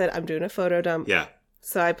and I said, I'm doing a photo dump. Yeah.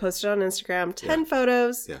 So I posted on Instagram 10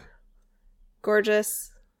 photos. Yeah.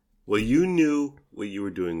 Gorgeous. Well, you knew what you were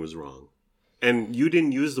doing was wrong. And you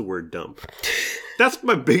didn't use the word dump. That's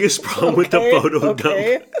my biggest problem with the photo dump.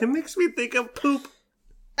 It makes me think of poop.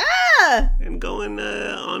 And going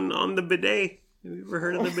on the bidet. Have you ever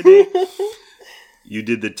heard of the bidet? You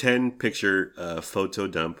did the 10 picture photo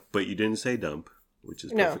dump, but you didn't say dump, which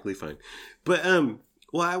is perfectly fine. But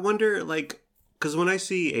well, I wonder, like, because when I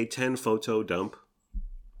see a 10 photo dump,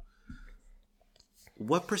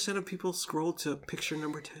 what % of people scroll to picture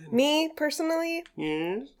number 10? Me, personally?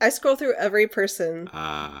 Yes. I scroll through every person.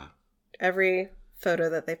 Every photo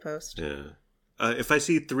that they post. Yeah. If I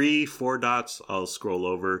see 3, 4 dots, I'll scroll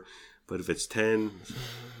over. But if it's 10,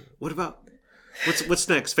 what about... What's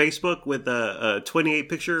next? Facebook with a 28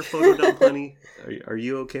 picture photo dump, honey? Are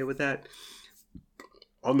you okay with that?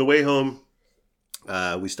 On the way home,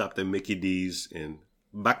 we stopped at Mickey D's in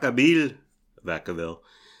Vacaville.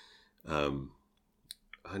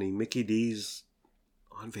 Honey, Mickey D's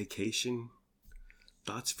on vacation.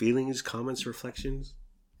 Thoughts, feelings, comments, reflections?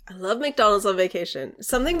 I love McDonald's on vacation.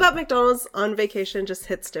 Something about McDonald's on vacation just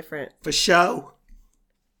hits different. For show.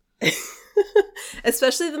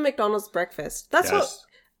 Especially the McDonald's breakfast. That's what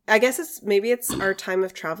I guess it's our time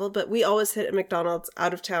of travel, but we always hit a McDonald's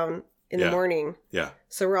out of town in the morning. Yeah.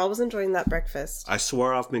 So we're always enjoying that breakfast. I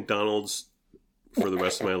swore off McDonald's for the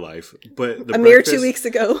rest of my life, but a mere 2 weeks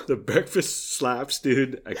ago, the breakfast slaps,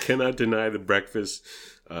 dude. I cannot deny the breakfast.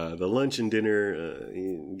 The lunch and dinner,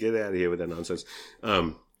 get out of here with that nonsense.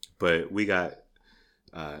 But we got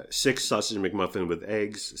 6 sausage McMuffin with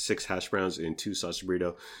eggs, 6 hash browns, and 2 sausage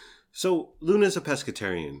burrito. So Luna's a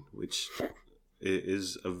pescatarian, which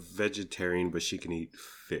is a vegetarian, but she can eat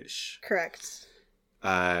fish. Correct.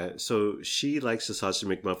 So she likes the sausage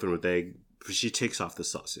McMuffin with egg, but she takes off the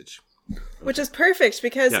sausage. Which is perfect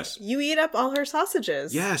because you eat up all her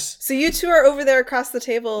sausages. Yes. So you two are over there across the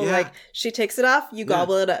table. Yeah. Like, she takes it off, you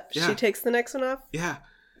gobble it up. Yeah. She takes the next one off. Yeah.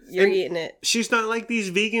 You're eating it. She's not like these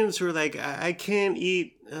vegans who are like, I can't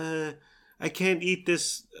eat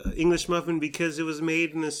this English muffin because it was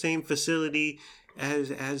made in the same facility as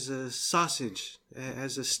a sausage,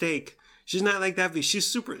 as a steak. She's not like that.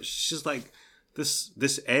 She's like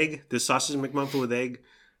this egg, this sausage McMuffin with egg.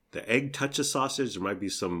 The egg touches sausage. There might be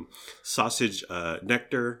some sausage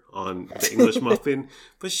nectar on the English muffin,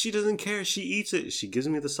 but she doesn't care. She eats it. She gives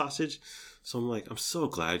me the sausage. So I'm like, I'm so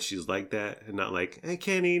glad she's like that and not like, I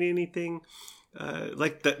can't eat anything.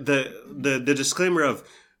 Like the disclaimer of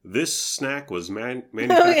this snack was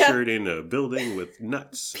manufactured in a building with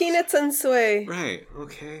nuts. Peanuts and soy. Right.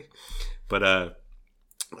 Okay. But I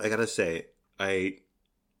gotta say, I ate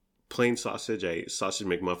plain sausage. I ate sausage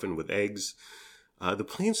McMuffin with eggs. The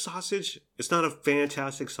plain sausage, it's not a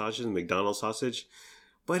fantastic sausage, the McDonald's sausage,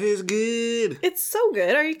 but it's good. It's so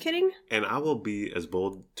good. Are you kidding? And I will be as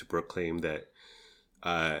bold to proclaim that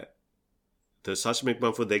the sausage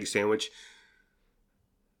McMuffin with egg sandwich,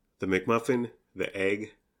 the McMuffin, the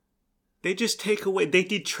egg, they just take away, they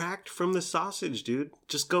detract from the sausage, dude.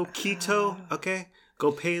 Just go keto, okay?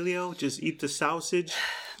 Go paleo, just eat the sausage.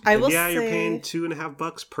 You're paying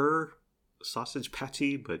 $2.50 per sausage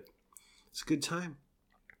patty, but it's a good time.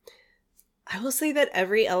 I will say that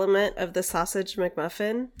every element of the sausage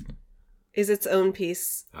McMuffin is its own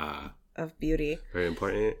piece of beauty. Very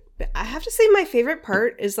important. But I have to say my favorite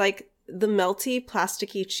part is like the melty,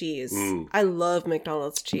 plasticky cheese. I love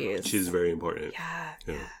McDonald's cheese. Cheese is very important.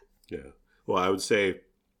 Yeah. Well, I would say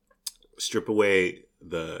strip away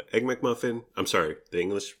the egg McMuffin. I'm sorry, the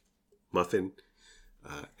English muffin.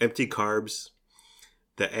 Empty carbs.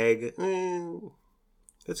 The egg,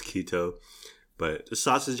 that's keto. But the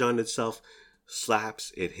sausage on itself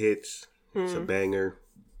slaps. It hits. It's a banger.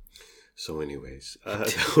 So anyways,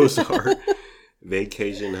 those are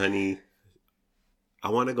vacation, honey. I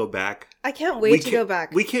want to go back. I can't wait to go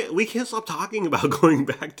back. We can't stop talking about going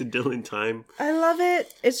back to Dylan time. I love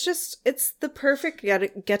it. It's the perfect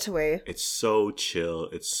getaway. It's so chill.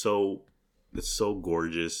 It's so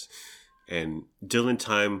gorgeous. And Dylan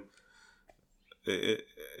time,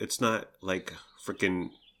 it's not like freaking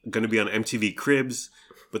going to be on MTV Cribs,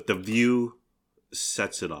 but the view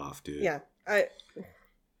sets it off, dude. Yeah.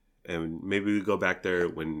 And maybe we go back there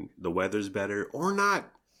when the weather's better or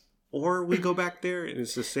not. Or we go back there and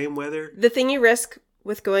it's the same weather. The thing you risk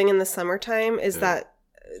with going in the summertime is that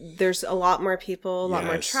there's a lot more people, a lot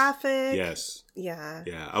more traffic. Yes. Yeah.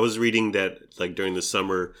 Yeah. I was reading that like during the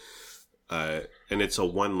summer, and it's a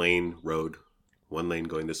 1-lane road. 1 lane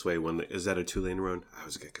going this way. Is that a 2-lane road? I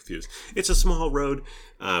was getting confused. It's a small road.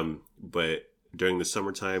 But during the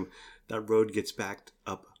summertime, that road gets backed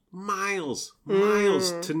up miles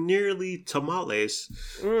to nearly Tamales.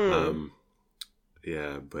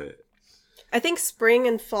 Yeah, but I think spring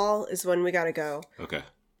and fall is when we gotta go. Okay.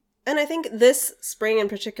 And I think this spring in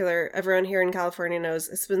particular, everyone here in California knows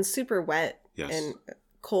it's been super wet and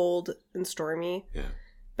cold and stormy. Yeah.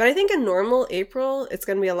 But I think in normal April, it's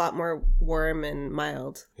going to be a lot more warm and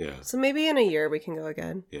mild. Yeah. So maybe in a year we can go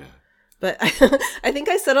again. Yeah. But I think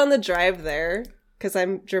I said on the drive there, because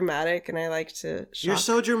I'm dramatic and I like to shock. You're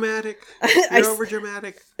so dramatic. You're over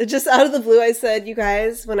dramatic. Just out of the blue, I said, you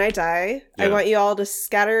guys, when I die, I want you all to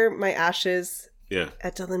scatter my ashes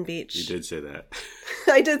at Dylan Beach. You did say that.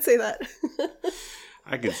 I did say that.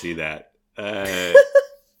 I could see that.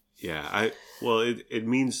 It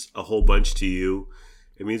means a whole bunch to you.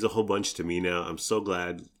 It means a whole bunch to me now. I'm so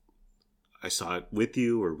glad I saw it with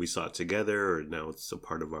you, or we saw it together, or now it's a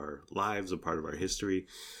part of our lives, a part of our history.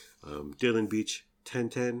 Dylan Beach,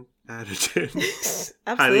 10/10 out of 10.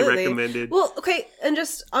 Highly recommended. Well, okay, and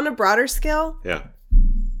just on a broader scale,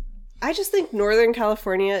 I just think Northern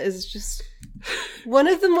California is just one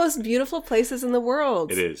of the most beautiful places in the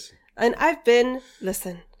world. It is. And I've been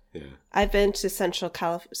to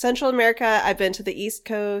Central America. I've been to the East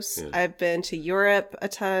Coast. Yeah. I've been to Europe a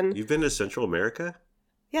ton. You've been to Central America?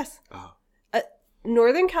 Yes. Oh.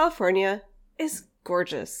 Northern California is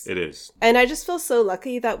gorgeous. It is. And I just feel so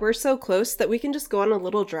lucky that we're so close that we can just go on a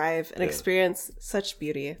little drive and experience such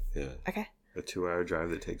beauty. Yeah. Okay. A 2-hour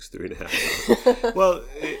drive that takes 3.5 hours. Well,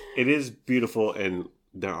 it is beautiful, and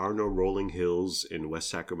there are no rolling hills in West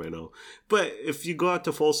Sacramento. But if you go out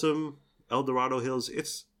to Folsom, El Dorado Hills,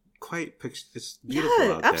 it's it's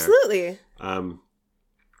beautiful out there. Absolutely.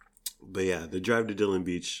 But yeah, the drive to Dylan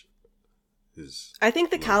Beach is... I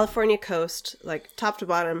think the California coast, like top to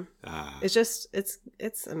bottom, is just,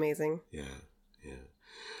 it's amazing. Yeah.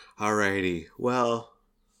 Alrighty. Well,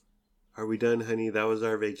 are we done, honey? That was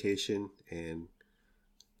our vacation. And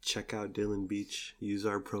check out Dylan Beach. Use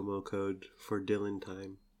our promo code for Dylan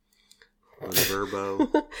Time on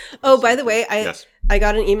Verbo. Oh, by the way, I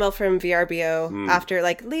got an email from VRBO after,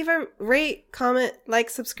 like, leave a rate, comment, like,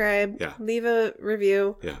 subscribe, leave a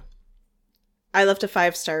review. Yeah. I left a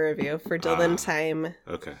 5-star review for Dylan Time.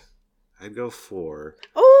 Okay. I'd go 4.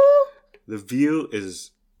 Oh! The view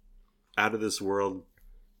is out of this world,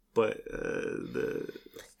 but the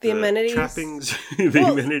amenities. Trappings,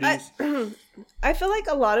 amenities. I feel like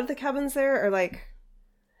a lot of the cabins there are like,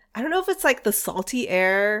 I don't know if it's like the salty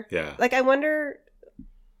air. Yeah. Like I wonder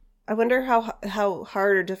how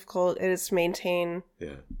hard or difficult it is to maintain.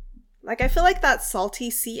 Yeah. Like I feel like that salty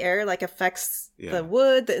sea air like affects the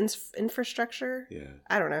wood, the infrastructure. Yeah.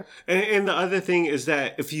 I don't know. And the other thing is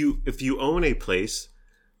that if you own a place,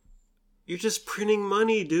 you're just printing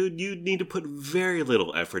money, dude. You need to put very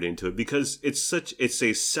little effort into it because it's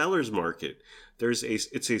a seller's market.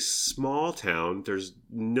 It's a small town. There's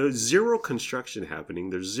zero construction happening.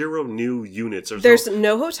 There's zero new units. There's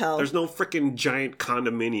no hotel. There's no freaking giant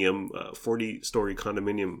condominium, 40-story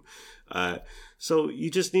condominium. So you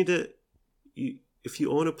just need to, if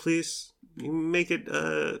you own a place, you make it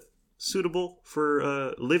suitable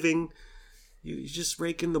for living. You just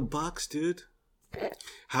rake in the bucks, dude.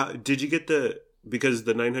 How did you get because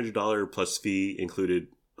the $900 plus fee included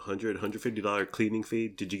 $150 cleaning fee?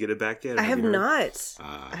 Did you get it back yet? I have not.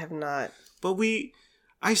 I have not. But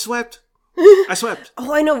I swept. I swept.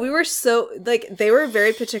 Oh, I know. We were they were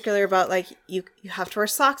very particular about you have to wear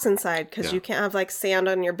socks inside because you can't have sand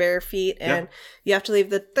on your bare feet, and you have to leave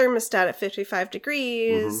the thermostat at 55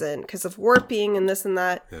 degrees and because of warping and this and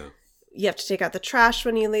that. Yeah. You have to take out the trash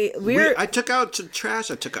when you leave. I took out the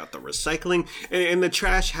trash. I took out the recycling, and the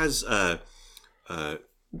trash has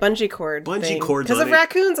bungee cords because of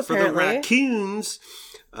raccoons. Apparently, for the raccoons,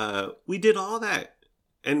 we did all that,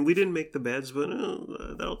 and we didn't make the beds, but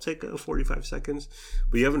that'll take 45 seconds.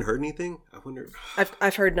 But you haven't heard anything? I wonder.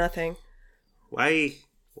 I've heard nothing. Why?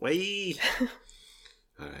 All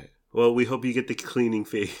right. Well, we hope you get the cleaning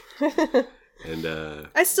fee. And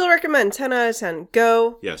I still recommend 10 out of 10.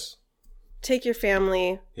 Go. Yes. Take your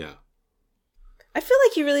family. Yeah. I feel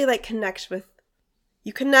like you really connect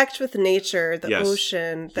with nature, the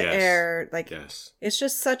ocean, the air. It's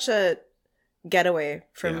just such a getaway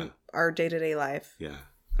from our day-to-day life. Yeah.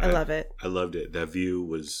 I love it. I loved it. That view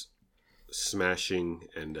was smashing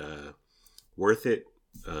and worth it.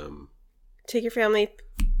 Take your family,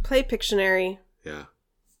 play Pictionary. Yeah.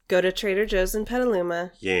 Go to Trader Joe's in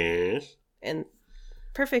Petaluma. Yes. And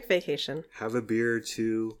perfect vacation. Have a beer or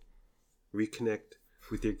two. Reconnect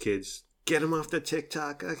with your kids. Get them off the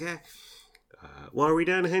TikTok, okay? Well, are we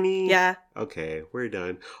done, honey? Yeah. Okay, we're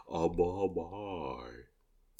done. Oh, bye-bye.